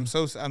 I'm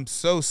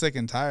so sick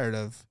and tired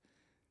of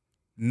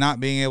not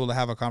being able to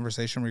have a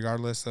conversation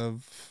regardless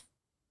of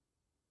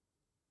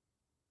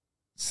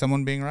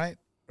someone being right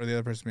or the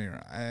other person being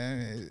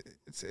right.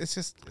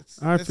 It's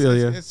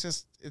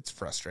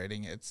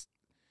frustrating. It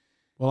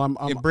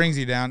brings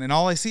you down, and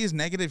all I see is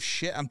negative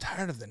shit. I'm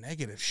tired of the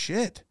negative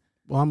shit.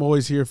 Well, I'm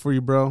always here for you,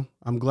 bro.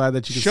 I'm glad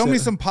that you can show me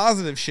some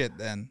positive shit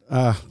then.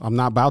 I'm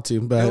not about to,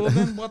 but well,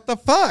 then what the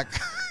fuck?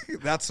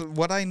 That's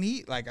what I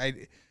need. Like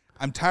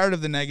I'm tired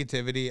of the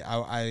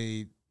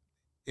negativity.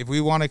 If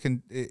we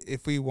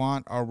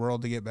want our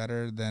world to get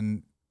better,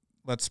 then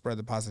let's spread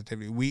the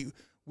positivity. We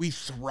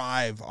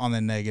thrive on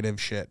the negative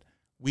shit.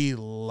 We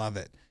love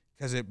it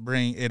because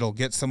it'll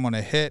get someone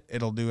a hit.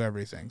 It'll do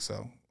everything.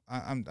 So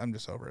I'm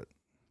just over it.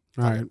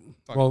 All right.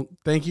 Well,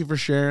 thank you for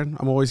sharing.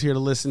 I'm always here to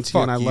listen to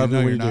you, and I love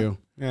it when you do.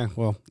 Yeah.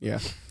 Well, yeah.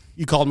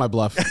 You called my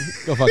bluff.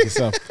 Go fuck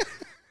yourself.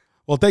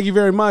 Well, Well, thank you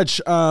very much.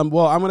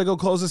 Well, I'm going to go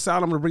close this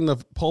out. I'm going to bring the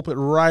pulpit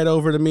right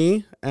over to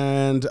me.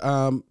 And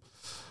I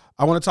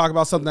want to talk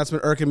about something that's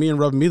been irking me and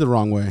rubbing me the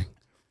wrong way.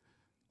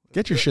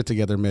 Get your shit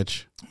together,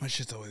 Mitch. My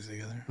shit's always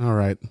together. All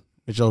right.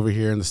 Mitch over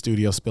here in the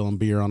studio spilling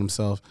beer on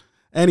himself.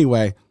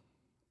 Anyway,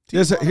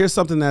 here's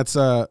something that's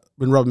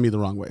been rubbing me the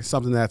wrong way,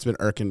 something that's been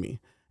irking me.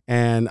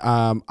 And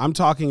I'm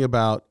talking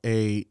about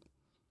a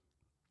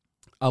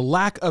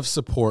lack of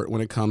support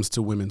when it comes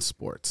to women's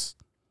sports.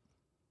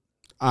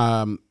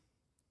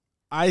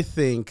 I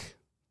think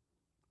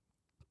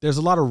there's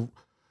a lot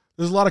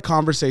of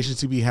conversations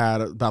to be had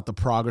about the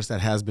progress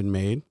that has been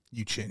made.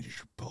 You changed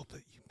your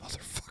pulpit, you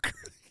motherfucker.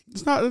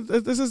 It's not.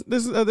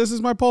 This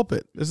is my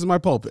pulpit. This is my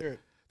pulpit.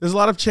 There's a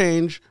lot of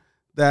change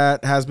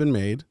that has been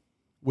made,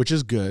 which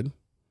is good.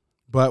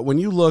 But when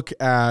you look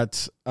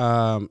at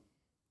the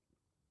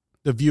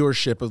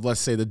viewership of,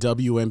 let's say, the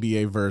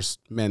WNBA versus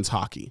men's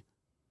hockey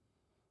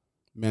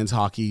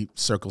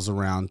circles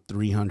around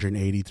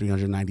 380,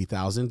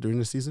 390,000 during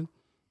the season.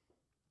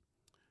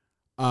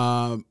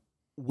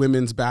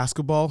 Women's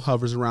basketball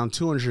hovers around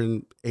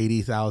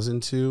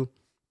 280,000 to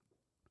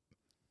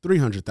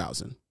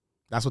 300,000.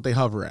 That's what they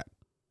hover at.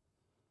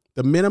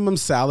 The minimum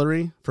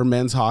salary for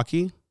men's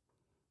hockey,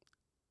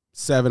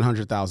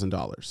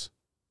 $700,000.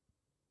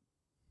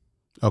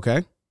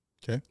 Okay?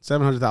 Okay.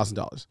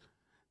 $700,000.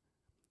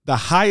 The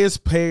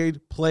highest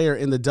paid player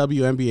in the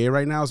WNBA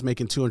right now is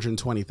making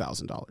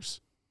 $220,000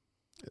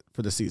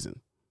 for the season.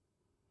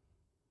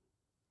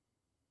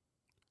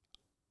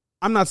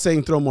 I'm not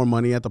saying throw more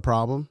money at the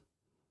problem,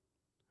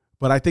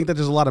 but I think that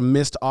there's a lot of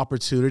missed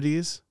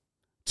opportunities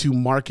to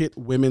market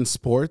women's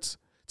sports,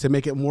 to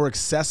make it more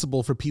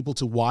accessible for people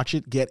to watch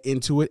it, get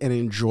into it, and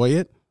enjoy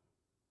it,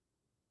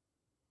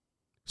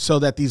 so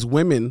that these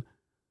women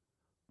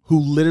who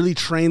literally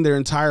train their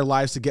entire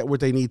lives to get where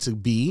they need to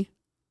be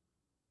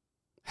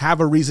have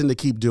a reason to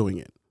keep doing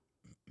it.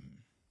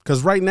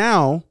 Because right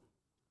now,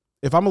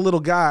 if I'm a little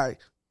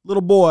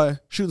boy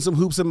shooting some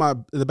hoops in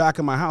the back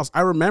of my house, I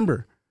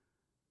remember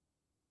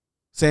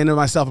saying to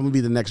myself, I'm going to be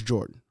the next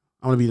Jordan.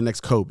 I'm going to be the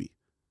next Kobe.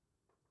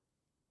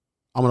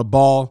 I'm going to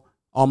ball.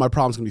 All my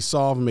problems are going to be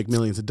solved. I'm going to make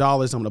millions of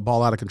dollars. I'm going to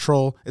ball out of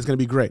control. It's going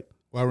to be great.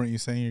 Why weren't you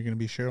saying you're going to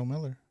be Cheryl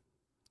Miller?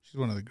 She's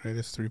one of the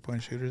greatest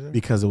three-point shooters ever.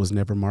 Because it was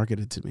never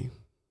marketed to me.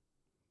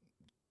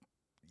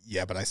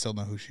 Yeah, but I still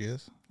know who she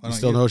is. You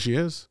still know who she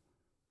is?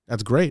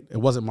 That's great. It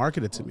wasn't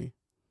marketed to me.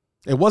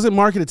 It wasn't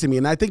marketed to me.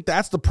 And I think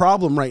that's the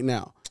problem right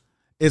now,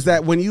 is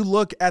that when you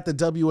look at the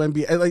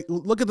WNBA, like,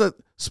 look at the,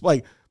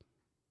 like,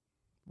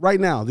 right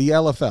now, the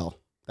LFL,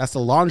 that's the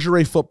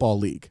Lingerie Football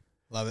League.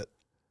 Love it.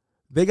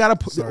 They got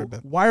to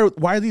put, why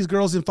are these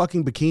girls in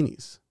fucking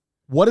bikinis?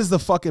 What is the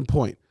fucking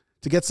point?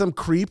 To get some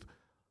creep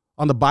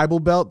on the Bible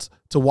Belt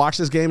to watch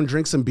this game and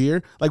drink some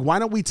beer? Like, why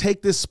don't we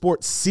take this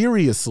sport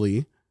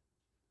seriously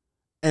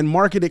and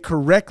market it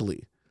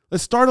correctly?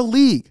 Let's start a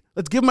league.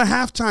 Let's give them a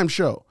halftime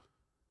show.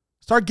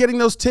 Start getting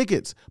those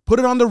tickets. Put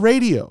it on the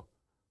radio.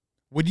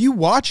 Would you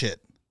watch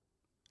it?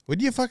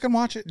 Would you fucking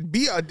watch it?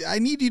 I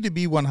need you to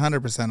be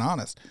 100%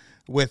 honest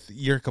with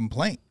your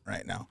complaint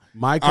right now.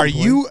 My complaint? Are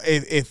you,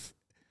 if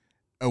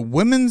a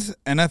women's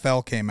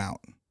NFL came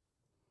out,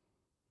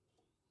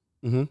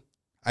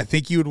 I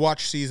think you would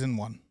watch season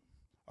 1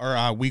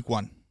 or week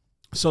 1.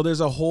 So there's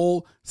a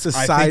whole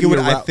society. I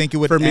think it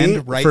would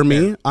end right for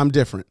there. me, I'm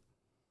different.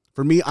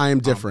 For me, I am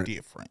different.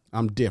 I'm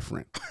I'm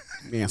different.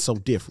 Man, so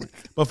different.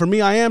 But for me,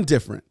 I am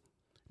different.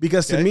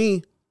 Because to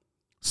me,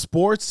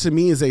 sports to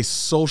me is a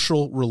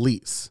social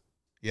release.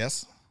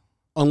 Yes.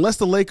 Unless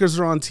the Lakers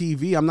are on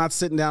TV, I'm not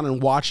sitting down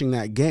and watching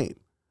that game.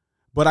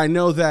 But I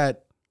know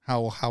that.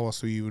 How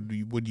else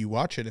would you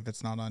watch it if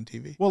it's not on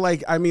TV? Well,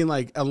 like, I mean,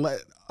 like,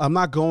 I'm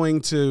not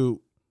going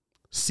to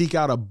seek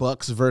out a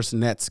Bucks versus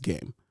Nets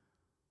game.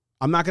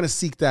 I'm not going to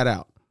seek that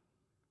out.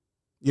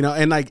 You know,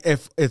 and like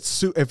if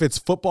it's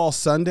football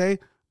Sunday,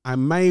 I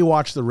may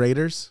watch the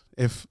Raiders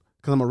because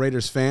I'm a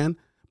Raiders fan.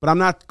 But I'm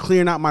not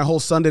clearing out my whole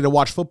Sunday to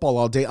watch football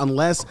all day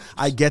unless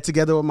I get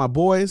together with my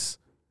boys,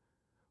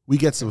 we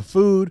get some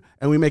food,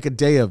 and we make a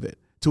day of it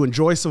to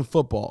enjoy some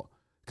football.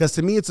 Because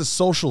to me, it's a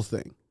social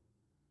thing.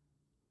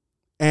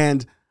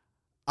 And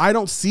I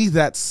don't see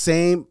that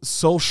same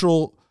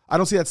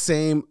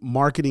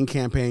marketing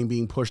campaign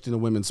being pushed into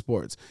women's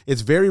sports.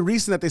 It's very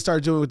recent that they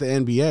started doing it with the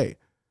NBA.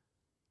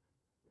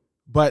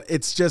 But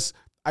it's just,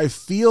 I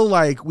feel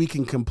like we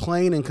can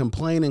complain and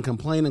complain and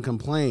complain and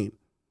complain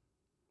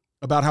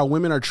about how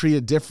women are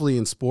treated differently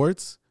in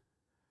sports.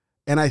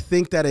 And I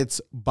think that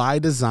it's by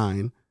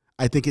design.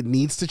 I think it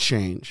needs to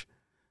change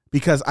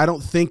because I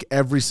don't think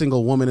every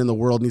single woman in the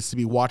world needs to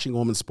be watching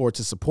women's sports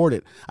to support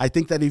it. I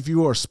think that if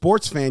you are a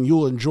sports fan,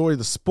 you'll enjoy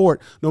the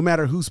sport no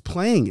matter who's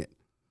playing it.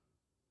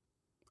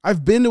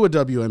 I've been to a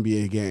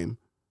WNBA game.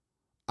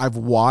 I've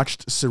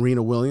watched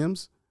Serena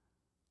Williams.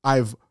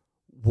 I've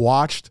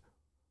watched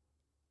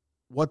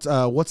what's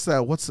the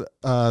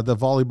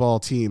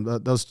volleyball team?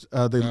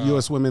 The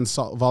U.S. women's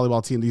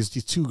volleyball team. These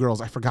two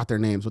girls, I forgot their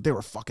names, but they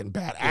were fucking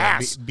badass.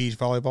 Yeah, beach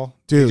volleyball,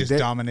 dude. They just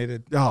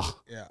dominated. Oh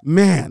yeah,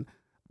 man.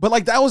 But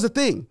like that was the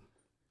thing.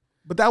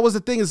 But that was the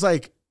thing, is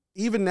like,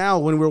 even now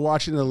when we're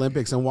watching the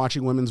Olympics and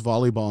watching women's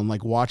volleyball and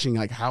like watching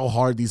like how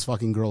hard these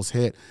fucking girls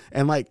hit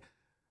and like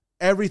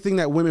everything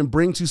that women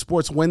bring to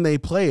sports when they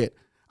play it,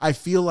 I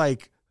feel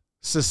like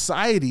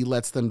society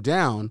lets them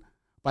down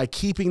by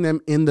keeping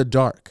them in the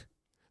dark.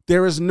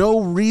 There is no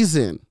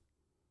reason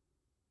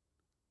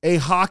a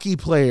hockey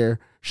player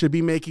should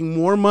be making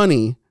more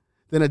money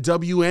than a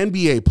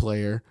WNBA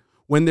player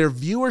when their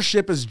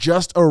viewership is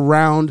just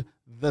around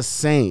the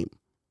same.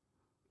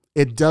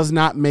 It does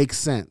not make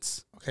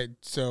sense. Okay,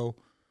 so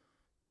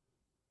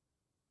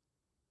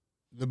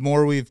the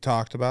more we've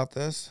talked about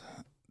this,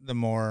 the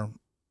more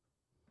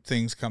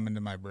things come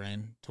into my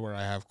brain to where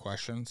I have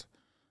questions.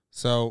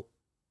 So,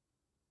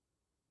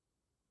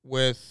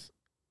 do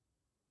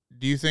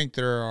you think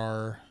there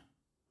are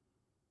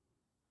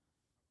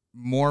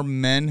more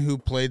men who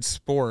played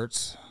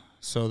sports,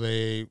 so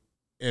they,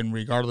 and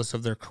regardless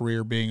of their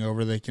career being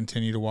over, they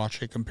continue to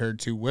watch it, compared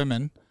to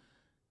women,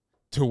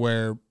 to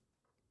where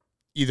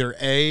either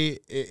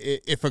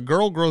if a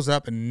girl grows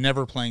up and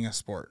never playing a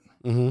sport,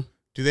 do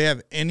they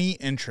have any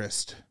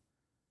interest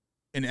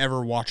in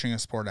ever watching a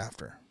sport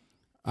after?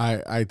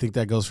 I think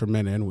that goes for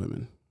men and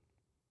women.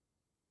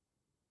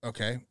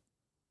 Okay.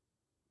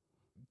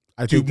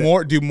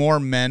 Do more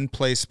men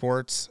play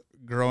sports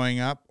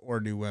growing up, or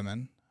do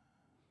women?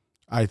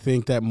 I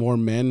think that more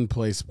men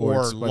play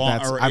sports,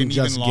 I'm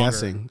just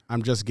guessing.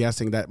 I'm just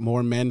guessing that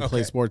more men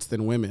play sports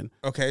than women.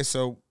 Okay,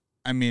 so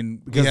I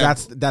mean,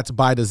 because that's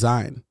by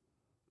design.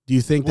 Do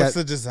you think what's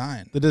the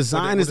design? The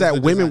design is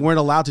that women weren't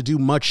allowed to do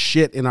much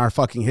shit in our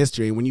fucking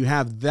history. And when you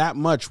have that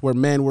much where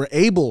men were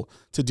able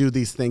to do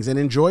these things and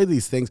enjoy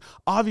these things,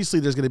 obviously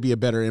there's going to be a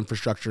better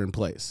infrastructure in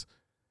place.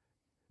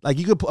 Like,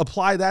 you could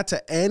apply that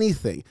to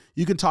anything.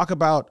 You can talk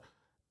about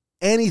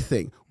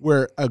anything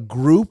where a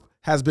group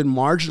has been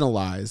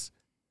marginalized,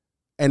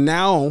 and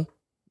now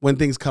when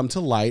things come to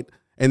light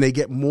and they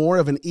get more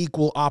of an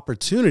equal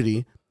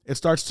opportunity, it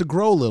starts to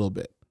grow a little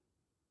bit.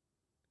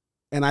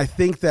 And I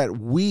think that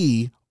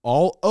we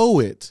all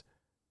owe it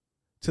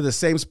to the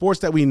same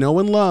sports that we know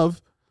and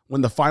love.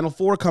 When the Final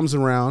Four comes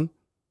around,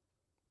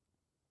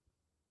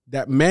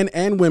 that men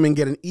and women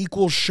get an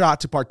equal shot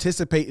to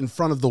participate in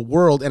front of the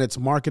world, and it's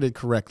marketed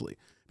correctly.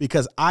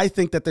 Because I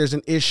think that there's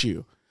an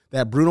issue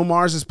that Bruno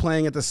Mars is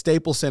playing at the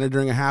Staples Center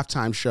during a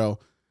halftime show,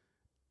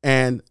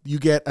 and you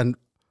get a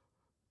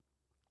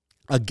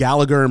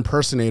Gallagher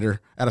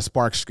impersonator at a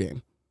Sparks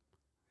game.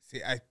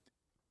 See,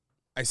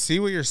 I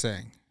see what you're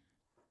saying,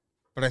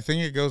 but I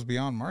think it goes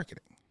beyond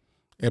marketing.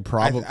 It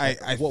probably.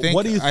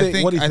 What do you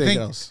think? What do you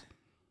think else?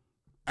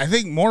 I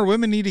think more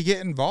women need to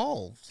get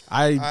involved.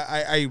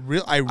 I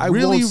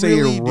really won't say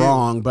really you're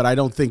wrong, but I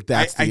don't think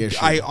that's the issue.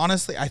 I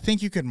honestly, I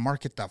think you could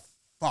market the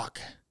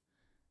fuck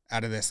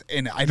out of this,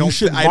 and I don't. You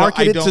should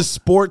market it to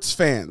sports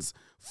fans.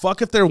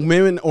 Fuck if they're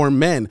women or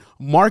men.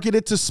 Market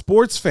it to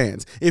sports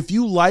fans. If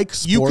you like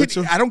sports,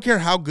 I don't care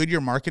how good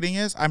your marketing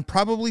is. I'm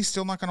probably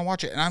still not going to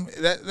watch it, and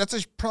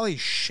that's probably a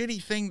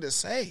shitty thing to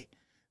say.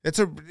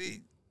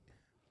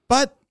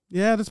 But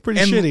yeah, that's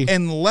pretty shitty.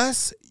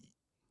 Unless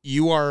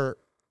you are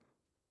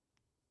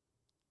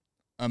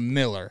a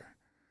Miller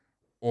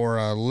or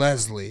a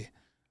Leslie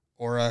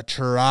or a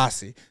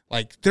Taurasi,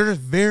 like, there's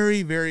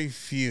very, very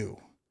few.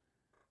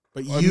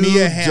 But you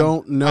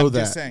don't know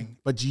that.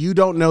 But you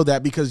don't know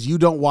that because you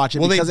don't watch it,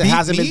 because it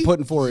hasn't been put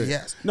in for it.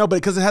 Yes. No, but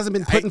because it hasn't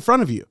been put in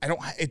front of you.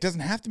 It doesn't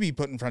have to be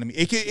put in front of me.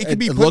 It could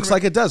be. It looks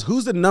like it does.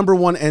 Who's the number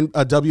one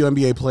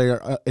WNBA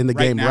player in the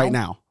game right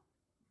now?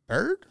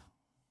 Bird.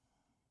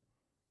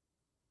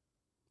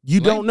 You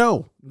don't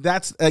know.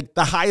 That's like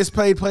the highest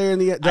paid player in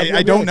the WNBA.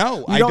 I don't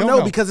know. You don't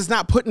know because it's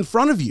not put in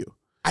front of you.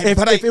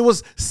 If it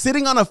was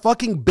sitting on a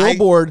fucking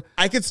billboard,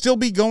 I could still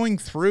be going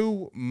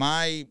through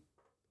my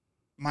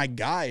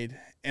guide,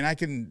 and I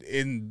can,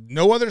 in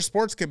no other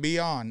sports could be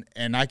on,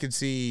 and I could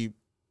see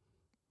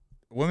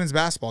a women's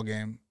basketball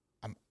game.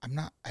 I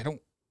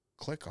don't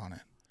click on it.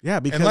 Yeah,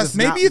 because unless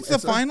maybe it's the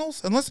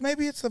finals.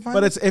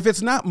 But if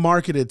it's not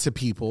marketed to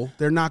people,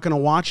 they're not going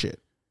to watch it.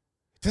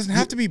 It doesn't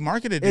have to be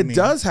marketed to me. It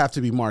does have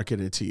to be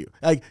marketed to you.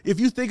 Like, if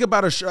you think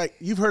about a show, like,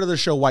 you've heard of the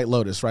show White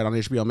Lotus, right, on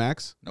HBO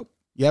Max? Nope.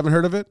 You haven't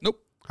heard of it? Nope.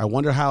 I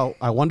wonder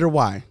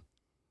why.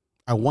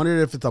 I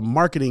wonder if it's a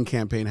marketing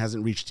campaign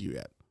hasn't reached you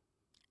yet.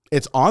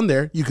 It's on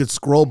there. You could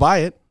scroll by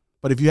it,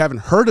 but if you haven't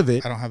heard of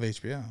it, I don't have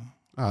HBO.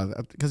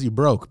 Because you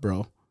broke,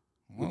 bro.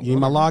 Well, you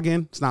need my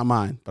login? It's not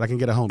mine, but I can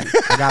get a homie.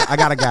 I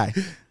got a guy.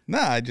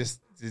 No,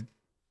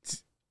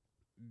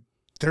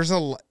 there's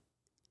a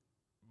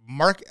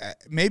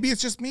maybe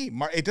it's just me.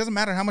 It doesn't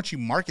matter how much you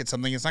market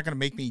something. It's not going to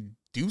make me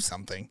do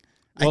something.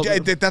 Well,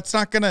 that's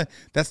not going to.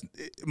 That's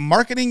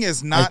marketing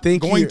is not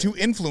going to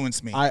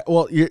influence me.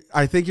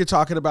 I think you're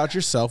talking about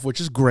yourself, which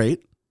is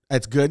great.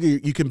 It's good.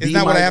 You can be. Is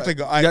that what I have to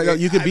go?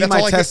 You can be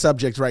my test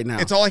subject right now.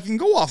 It's all I can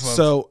go off of.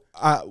 So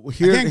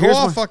here's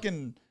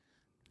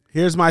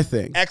my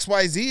thing.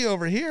 XYZ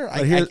over here.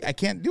 I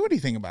can't do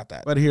anything about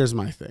that. But here's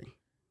my thing.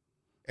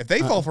 If they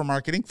fall for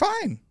marketing,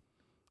 fine.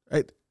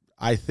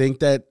 I think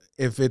that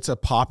if it's a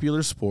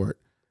popular sport,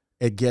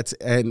 it gets,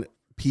 and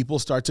people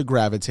start to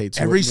gravitate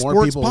to Every it. More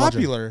sport's people watch it.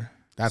 popular.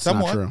 That's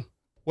Somewhat. not true.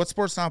 What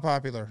sport's not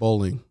popular?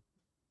 Bowling.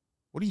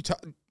 What are you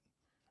talking?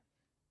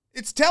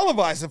 It's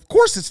televised. Of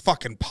course, it's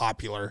fucking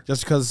popular.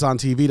 Just because it's on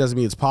TV doesn't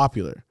mean it's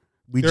popular.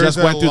 We There's just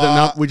a went through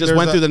lot- we just there's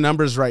went a- through the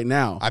numbers right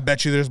now. I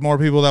bet you there's more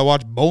people that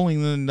watch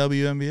bowling than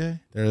WNBA.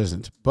 There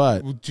isn't,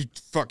 but Would you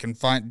fucking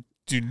find?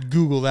 Dude,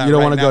 Google that. you don't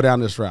right want to now. go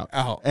down this route.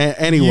 Oh,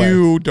 Anyway,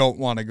 you don't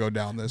want to go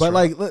down this. but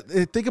route.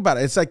 like, think about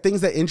it. It's like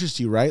things that interest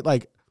you, right?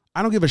 Like,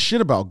 I don't give a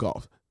shit about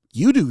golf.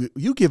 You do.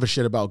 You give a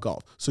shit about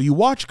golf, so you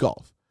watch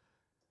golf,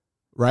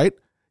 right?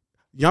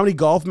 You know how many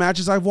golf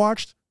matches I've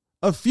watched?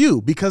 A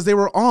few, because they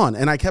were on,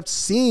 and I kept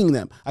seeing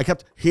them. I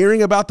kept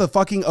hearing about the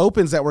fucking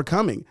opens that were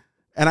coming,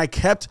 and I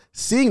kept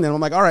seeing them. I'm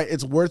like, all right,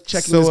 it's worth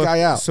checking this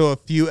guy out. So a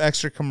few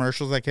extra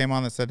commercials that came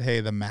on that said,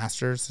 "Hey, the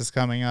Masters is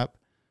coming up."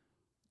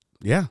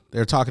 Yeah,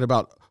 they're talking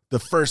about the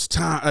first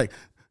time, like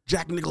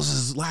Jack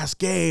Nicklaus's last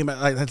game,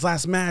 like his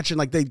last match, and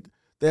like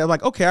they're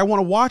like, okay, I want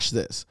to watch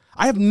this.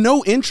 I have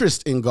no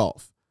interest in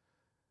golf,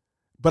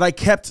 but I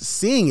kept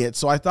seeing it,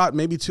 so I thought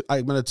maybe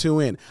I'm going to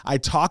tune in. I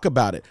talk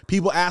about it.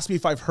 People ask me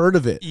if I've heard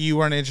of it. You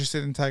weren't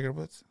interested in Tiger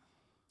Woods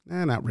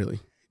Not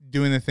really.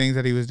 doing the things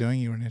that he was doing.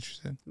 You weren't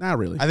interested. Not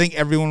really. I think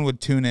everyone would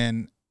tune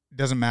in.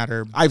 Doesn't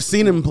matter. I've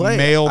seen him play.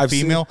 Male, I've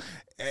seen- female.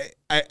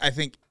 I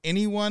think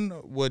anyone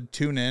would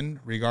tune in,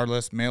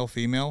 regardless, male,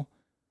 female,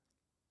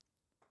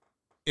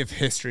 if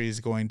history is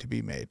going to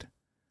be made.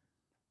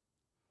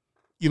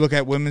 You look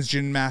at women's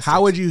gymnastics.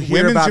 How would you hear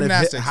women's about it?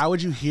 gymnastics? How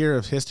would you hear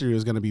if history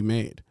was going to be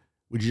made?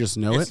 Would you just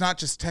know It's it? not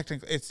just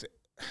technical.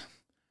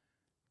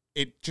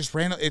 It just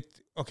ran.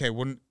 Okay.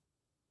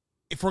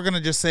 If we're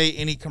gonna just say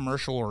any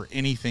commercial or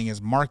anything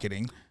is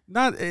marketing,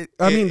 That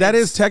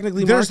is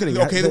technically marketing.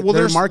 Okay, well, there's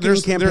there's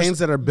marketing campaigns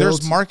that are built.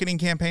 There's marketing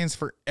campaigns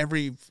for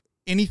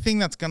anything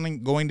that's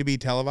going to be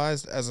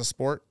televised as a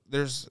sport.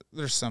 There's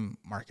some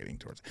marketing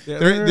towards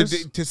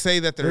it. To say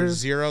that there's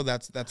zero,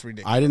 that's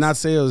ridiculous. I did not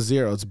say it was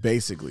zero. It's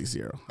basically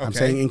zero. I'm Okay.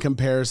 saying in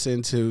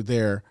comparison to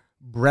their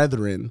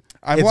brethren,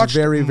 I've it's watched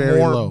very, very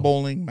more low.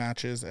 bowling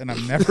matches, and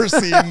I've never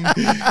seen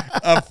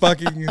a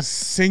fucking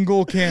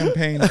single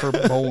campaign for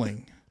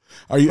bowling.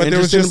 Are you But there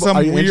was interested? just some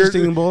Are you weird-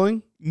 interested in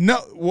bowling? No,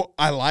 well,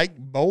 I like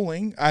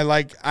bowling. I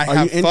Are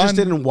have you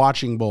interested fun. in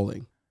watching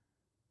bowling?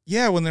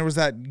 Yeah, when there was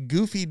that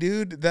goofy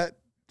dude that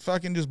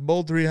fucking just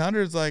bowled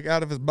 300s like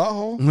out of his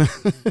butthole.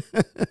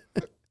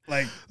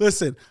 Like,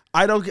 Listen,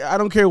 I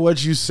don't care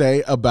what you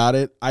say about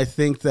it. I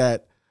think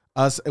that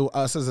us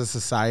as a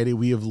society,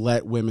 we have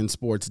let women's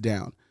sports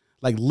down.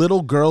 Like,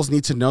 little girls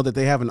need to know that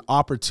they have an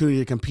opportunity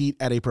to compete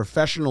at a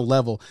professional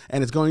level,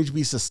 and it's going to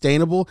be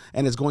sustainable,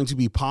 and it's going to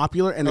be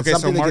popular, and it's Okay,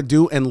 so something they can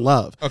do and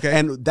love. Okay.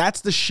 And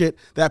that's the shit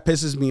that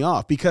pisses me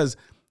off, because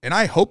and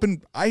I hope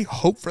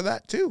for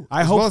that too.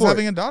 I as hope well as for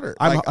having it. a daughter.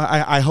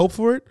 I hope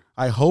for it.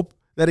 I hope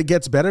that it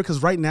gets better,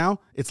 because right now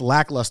it's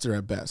lackluster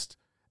at best,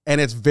 and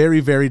it's very,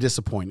 very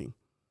disappointing,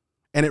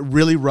 and it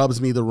really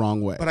rubs me the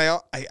wrong way. But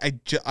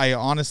I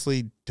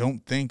honestly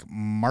don't think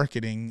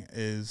marketing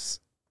is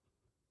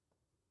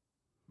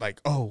like,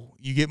 oh,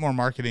 you get more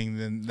marketing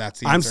than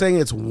that's the I'm answer. saying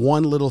it's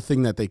one little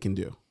thing that they can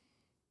do.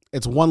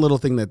 It's one little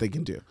thing that they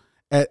can do,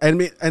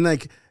 and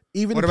like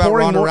even What about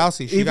pouring Ronda more-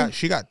 Rousey? even-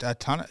 She got a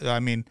ton of. I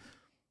mean,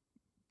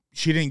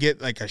 she didn't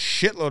get like a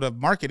shitload of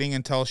marketing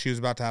until she was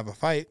about to have a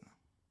fight.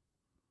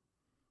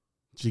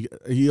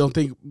 You don't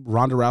think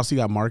Ronda Rousey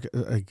got market?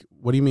 Like,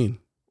 what do you mean?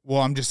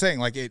 Well, I'm just saying,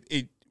 like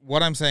it.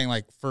 What I'm saying,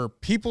 like for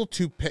people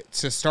to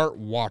start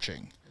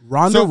watching.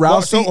 Ronda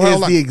Rousey hold is on, the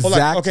hold on.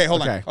 exact. Okay,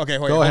 hold on. Okay,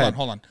 wait, Go ahead.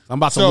 Hold on. I'm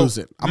about to lose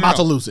it. I'm about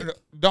to lose it.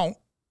 Don't,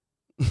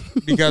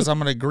 because I'm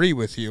going to agree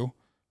with you.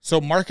 So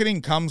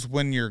marketing comes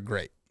when you're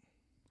great.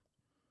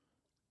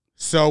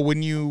 So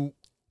when you,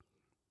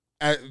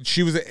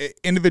 she was an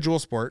individual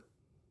sport,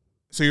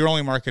 so you're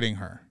only marketing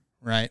her,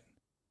 right?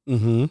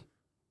 Mm-hmm.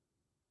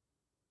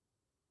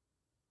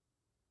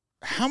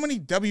 How many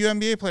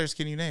WNBA players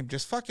can you name?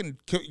 Just fucking,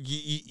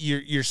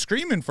 you're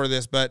screaming for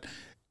this, but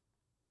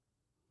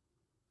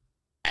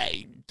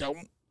I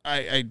don't.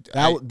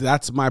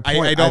 That's my point.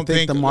 I don't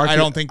think the market. I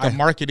don't think the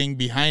marketing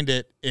behind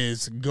it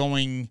is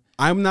going.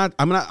 I'm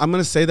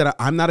gonna say that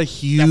I'm not a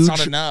huge. That's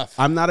not enough.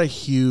 I'm not a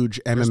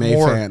huge MMA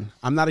more. fan.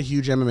 I'm not a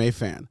huge MMA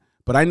fan,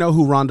 but I know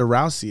who Ronda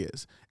Rousey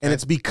is, and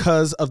it's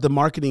because of the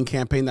marketing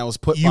campaign that was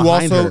put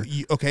behind her.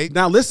 Okay.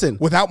 Now listen,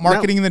 Without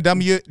marketing in the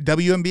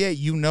WNBA,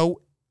 you know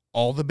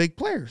all the big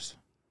players,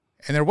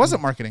 and there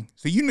wasn't marketing,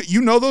 so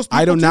you know those people.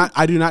 I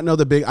too? do not know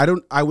the big.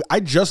 I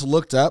just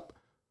looked up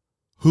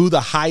who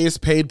the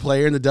highest paid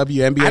player in the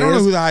WNBA is. I don't know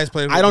who the highest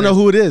player. I don't know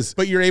who it is.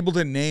 But you're able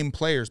to name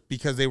players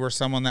because they were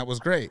someone that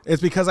was great.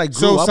 It's because I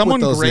grew up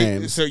with those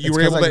names. So you It's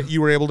were 'cause able you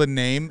were able to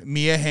name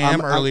Mia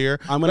Hamm earlier.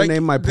 I'm going to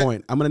name my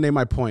point. I'm going to name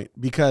my point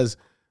because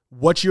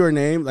what you were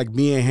named, like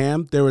Mia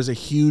Hamm, there was a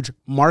huge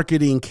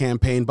marketing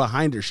campaign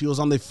behind her. She was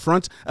on the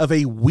front of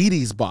a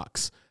Wheaties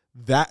box.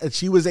 That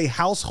she was a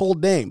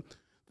household name.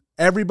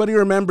 Everybody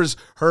remembers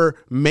her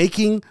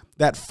making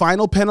that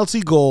final penalty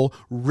goal,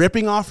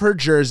 ripping off her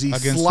jersey,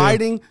 Against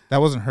sliding. That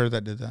wasn't her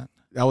that did that.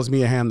 That was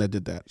Mia Hamm that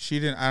did that. She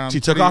didn't.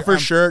 She took off her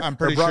shirt. I'm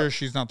pretty sure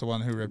she's not the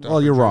one who ripped off.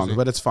 Well, you're her wrong, jersey.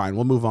 but it's fine.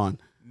 We'll move on.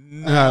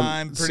 No,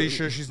 I'm pretty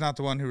sure she's not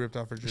the one who ripped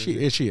off her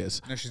jersey. She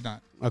is. No, she's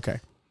not. Okay.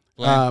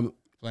 Blame.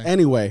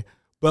 Anyway,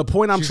 but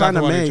point I'm She's trying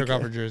not to the one who make. took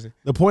off her jersey.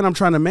 The point I'm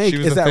trying to make She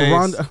was is the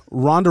that face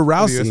Ronda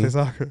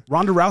Rousey,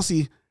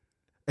 Ronda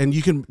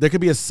and there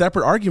could be a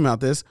separate argument about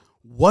this,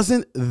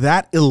 wasn't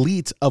that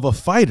elite of a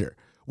fighter.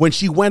 When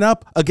she went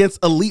up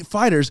against elite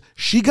fighters,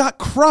 she got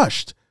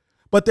crushed.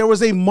 But there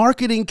was a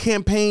marketing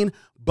campaign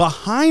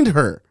behind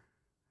her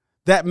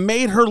that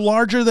made her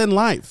larger than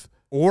life.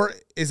 Or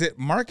is it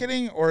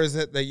marketing, or is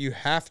it that you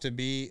have to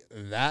be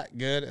that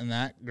good and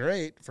that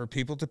great for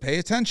people to pay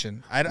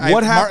attention?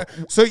 What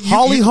happened?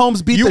 Holly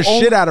Holmes beat the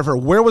shit out of her.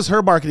 Where was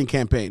her marketing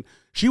campaign?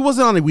 She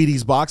wasn't on the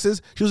Wheaties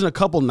boxes. She was in a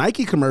couple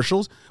Nike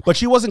commercials, but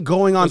she wasn't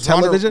going on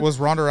television. Was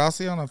Ronda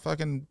Rousey on a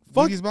fucking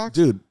Wheaties box?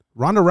 Dude,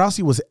 Ronda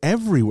Rousey was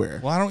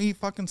everywhere. Well, I don't eat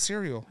fucking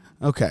cereal.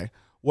 Okay.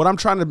 What I'm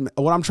trying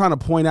to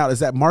point out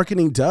is that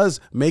marketing does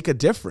make a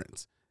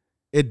difference.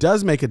 It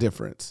does make a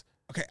difference.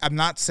 Okay, I'm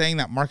not saying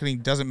that marketing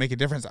doesn't make a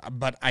difference,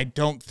 but I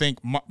don't think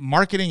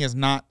marketing is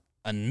not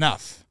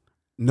enough.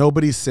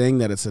 Nobody's saying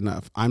that it's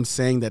enough. I'm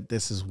saying that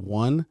this is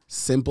one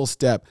simple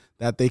step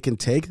that they can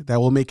take that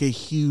will make a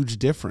huge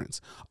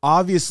difference.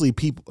 Obviously,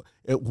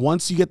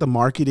 once you get the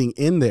marketing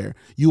in there,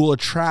 you will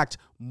attract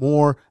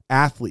more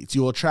athletes.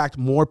 You will attract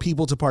more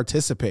people to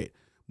participate.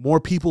 More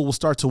people will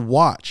start to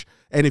watch.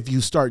 And if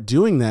you start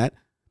doing that,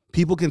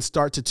 people can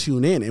start to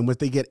tune in. And if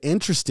they get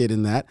interested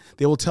in that,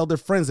 they will tell their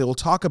friends. They will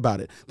talk about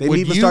it. They may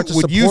even start to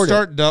support it.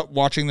 Would you start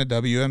watching the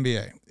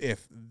WNBA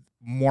if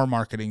more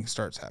marketing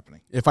starts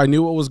happening? If I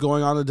knew what was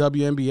going on in the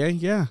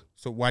WNBA, yeah.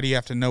 So why do you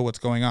have to know what's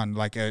going on?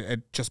 Like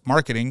just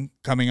marketing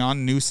coming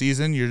on, new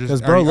season. You're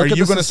just bro, are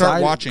you going to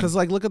start watching? Because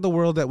look at the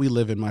world that we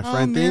live in, my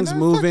friend. Man, things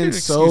move in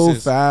so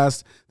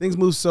fast. Things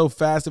move so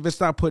fast. If it's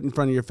not put in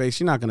front of your face,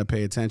 you're not going to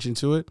pay attention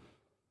to it.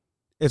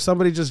 If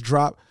somebody just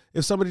dropped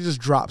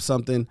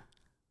something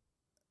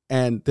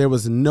and there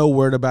was no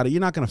word about it,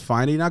 you're not going to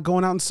find it. You're not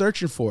going out and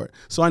searching for it.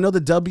 So I know the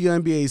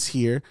WNBA is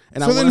here,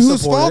 and I want to support it. So then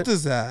whose fault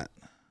is that?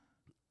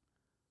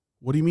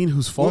 What do you mean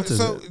whose fault is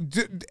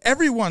it?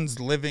 Everyone's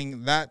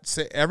living that.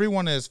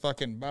 Everyone is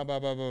fucking blah, blah,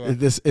 blah, blah,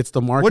 blah. It's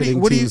the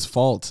marketing team's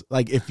fault.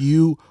 Like, if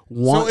you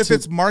want So if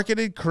it's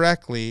marketed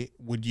correctly,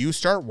 would you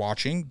start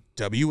watching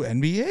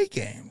WNBA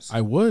games?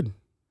 I would. You're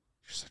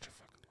such a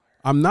fucking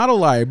liar. I'm not a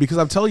liar because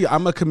I'm telling you,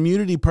 I'm a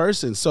community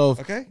person. So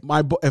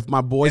if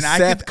my boy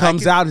Seth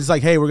comes out, he's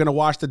like, hey, we're going to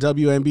watch the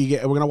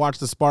WNBA. We're going to watch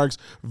the Sparks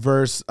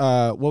versus,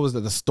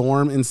 the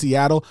Storm in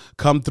Seattle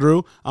come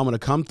through. I'm going to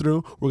come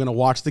through. We're going to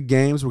watch the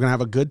games. We're going to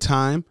have a good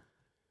time.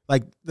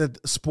 Like, the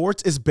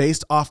sports is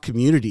based off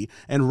community.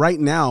 And right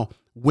now,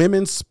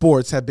 women's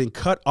sports have been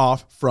cut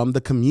off from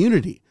the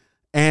community.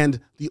 And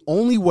the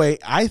only way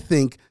I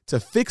think to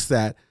fix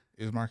that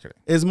is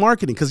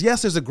marketing. Because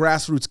yes, there's a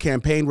grassroots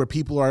campaign where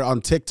people are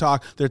on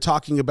TikTok. They're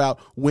talking about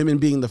women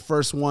being the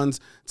first ones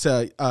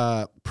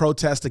to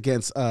protest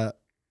against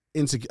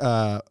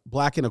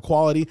black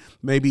inequality.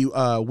 Maybe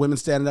women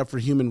standing up for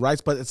human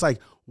rights. But it's like,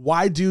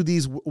 why do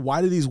these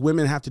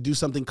women have to do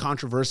something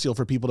controversial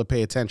for people to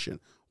pay attention?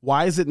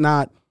 Why is it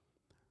not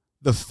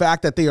the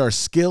fact that they are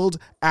skilled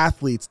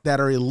athletes that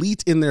are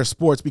elite in their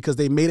sports because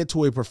they made it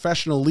to a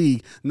professional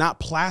league, not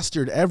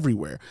plastered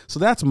everywhere? So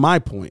that's my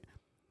point.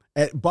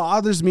 It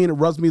bothers me and it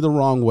rubs me the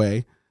wrong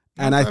way.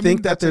 And I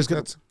think that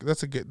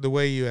that's a good, the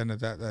way you ended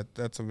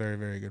that's a very,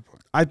 very good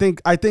point. I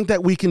think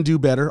that we can do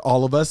better,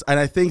 all of us. And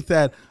I think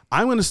that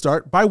I'm going to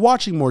start by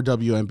watching more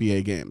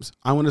WNBA games.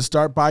 I'm going to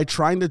start by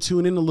trying to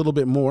tune in a little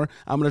bit more.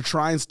 I'm going to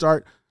try and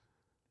start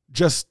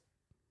just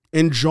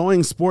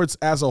enjoying sports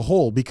as a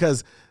whole,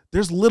 because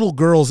there's little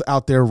girls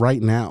out there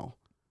right now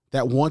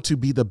that want to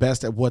be the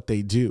best at what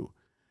they do.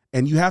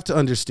 And you have to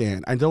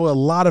understand, I know a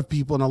lot of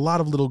people and a lot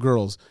of little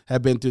girls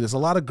have been through this. A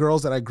lot of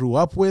girls that I grew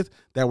up with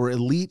that were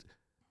elite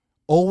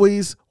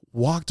always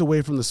walked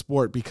away from the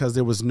sport because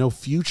there was no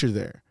future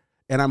there.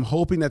 And I'm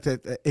hoping that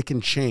it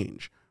can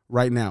change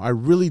right now. I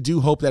really do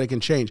hope that it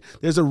can change.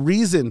 There's a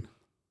reason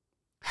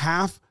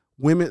half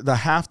of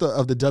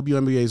the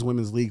WNBA's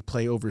women's league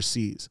play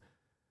overseas.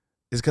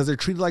 Is because they're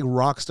treated like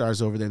rock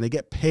stars over there and they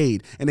get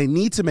paid and they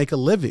need to make a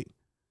living.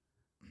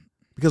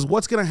 Because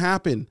what's going to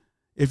happen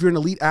if you're an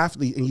elite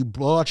athlete and you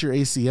blow out your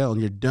ACL and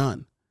you're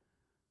done?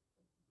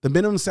 The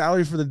minimum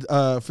salary for the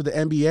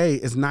NBA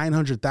is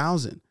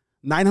 $900,000.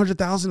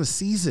 $900,000 a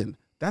season.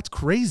 That's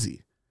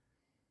crazy.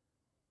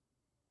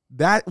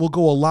 That will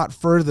go a lot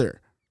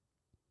further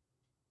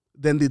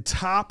than the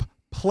top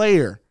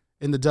player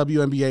in the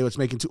WNBA, which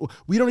making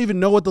we don't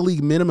even know what the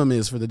league minimum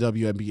is for the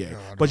WNBA.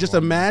 But just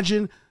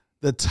imagine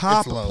the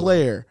top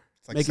player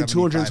like making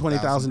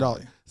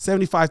 $220,000,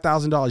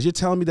 $75,000. You're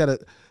telling me that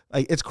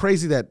it's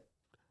crazy that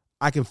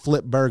I can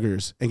flip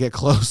burgers and get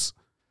close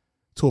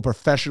to a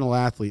professional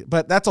athlete.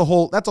 But that's a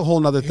whole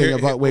nother thing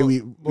about the way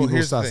we rule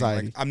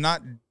society. Like, I'm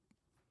not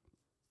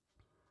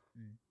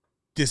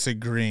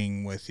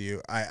disagreeing with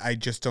you. I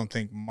just don't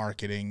think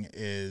marketing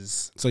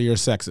is. So you're a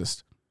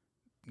sexist.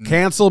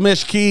 Cancel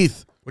Mish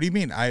Keith. What do you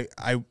mean?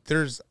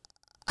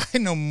 I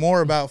know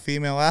more about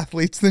female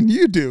athletes than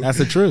you do. That's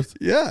the truth.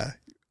 Yeah.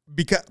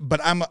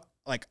 But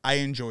I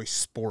enjoy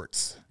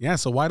sports. Yeah,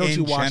 so why don't In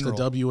you watch general.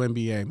 the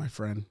WNBA, my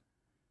friend?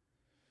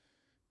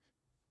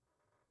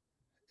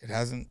 It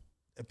hasn't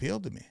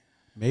appealed to me.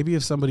 Maybe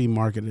if somebody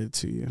marketed it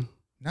to you.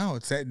 No,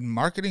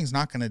 marketing's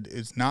not going to,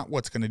 it's not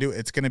what's going to do it.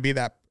 It's going to be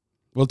that.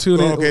 We'll tune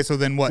in. Okay, so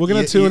then what? We're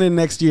going to tune in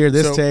next year,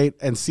 Tate,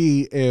 and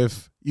see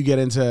if you get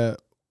into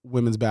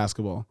women's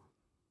basketball.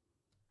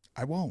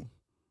 I won't.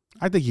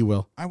 I think you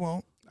will. I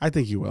won't. I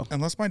think you will.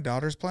 Unless my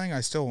daughter's playing, I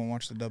still won't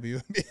watch the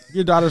WNBA. If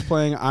your daughter's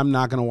playing, I'm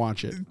not going to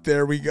watch it.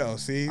 There we go.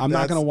 See? I'm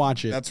not going to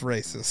watch it. That's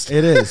racist.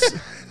 It is.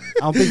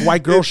 I don't think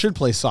white girls should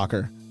play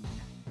soccer.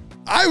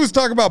 I was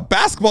talking about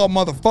basketball,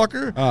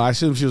 motherfucker. I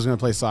assumed she was going to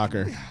play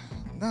soccer.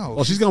 No.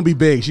 Well, she's going to be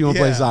big. She's going to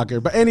play soccer.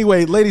 But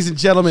anyway, ladies and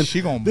gentlemen,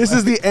 this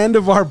is the end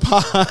of our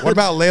pod. What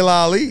about Layla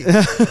Ali?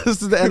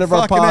 This is the end of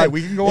our pod.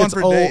 We can go on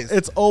for days.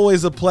 It's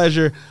always a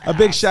pleasure. A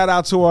big shout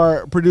out to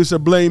our producer,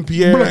 Blaine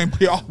Pierre. Blaine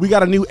Pierre. We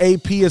got a new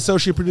AP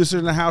associate producer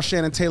in the house,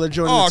 Shannon Taylor,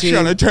 joining the team.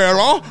 Shannon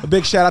Taylor. A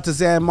big shout out to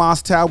Zan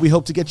Mostow. We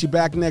hope to get you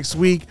back next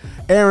week.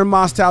 Aaron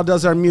Mostow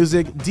does our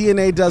music.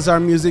 DNA does our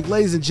music.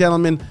 Ladies and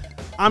gentlemen,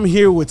 I'm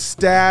here with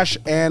Stash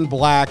and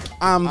Black.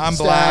 I'm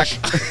Stash.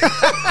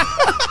 Black.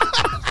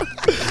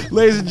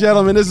 Ladies and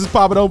gentlemen, this is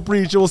Papa Don't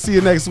Preach, and we'll see you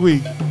next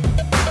week.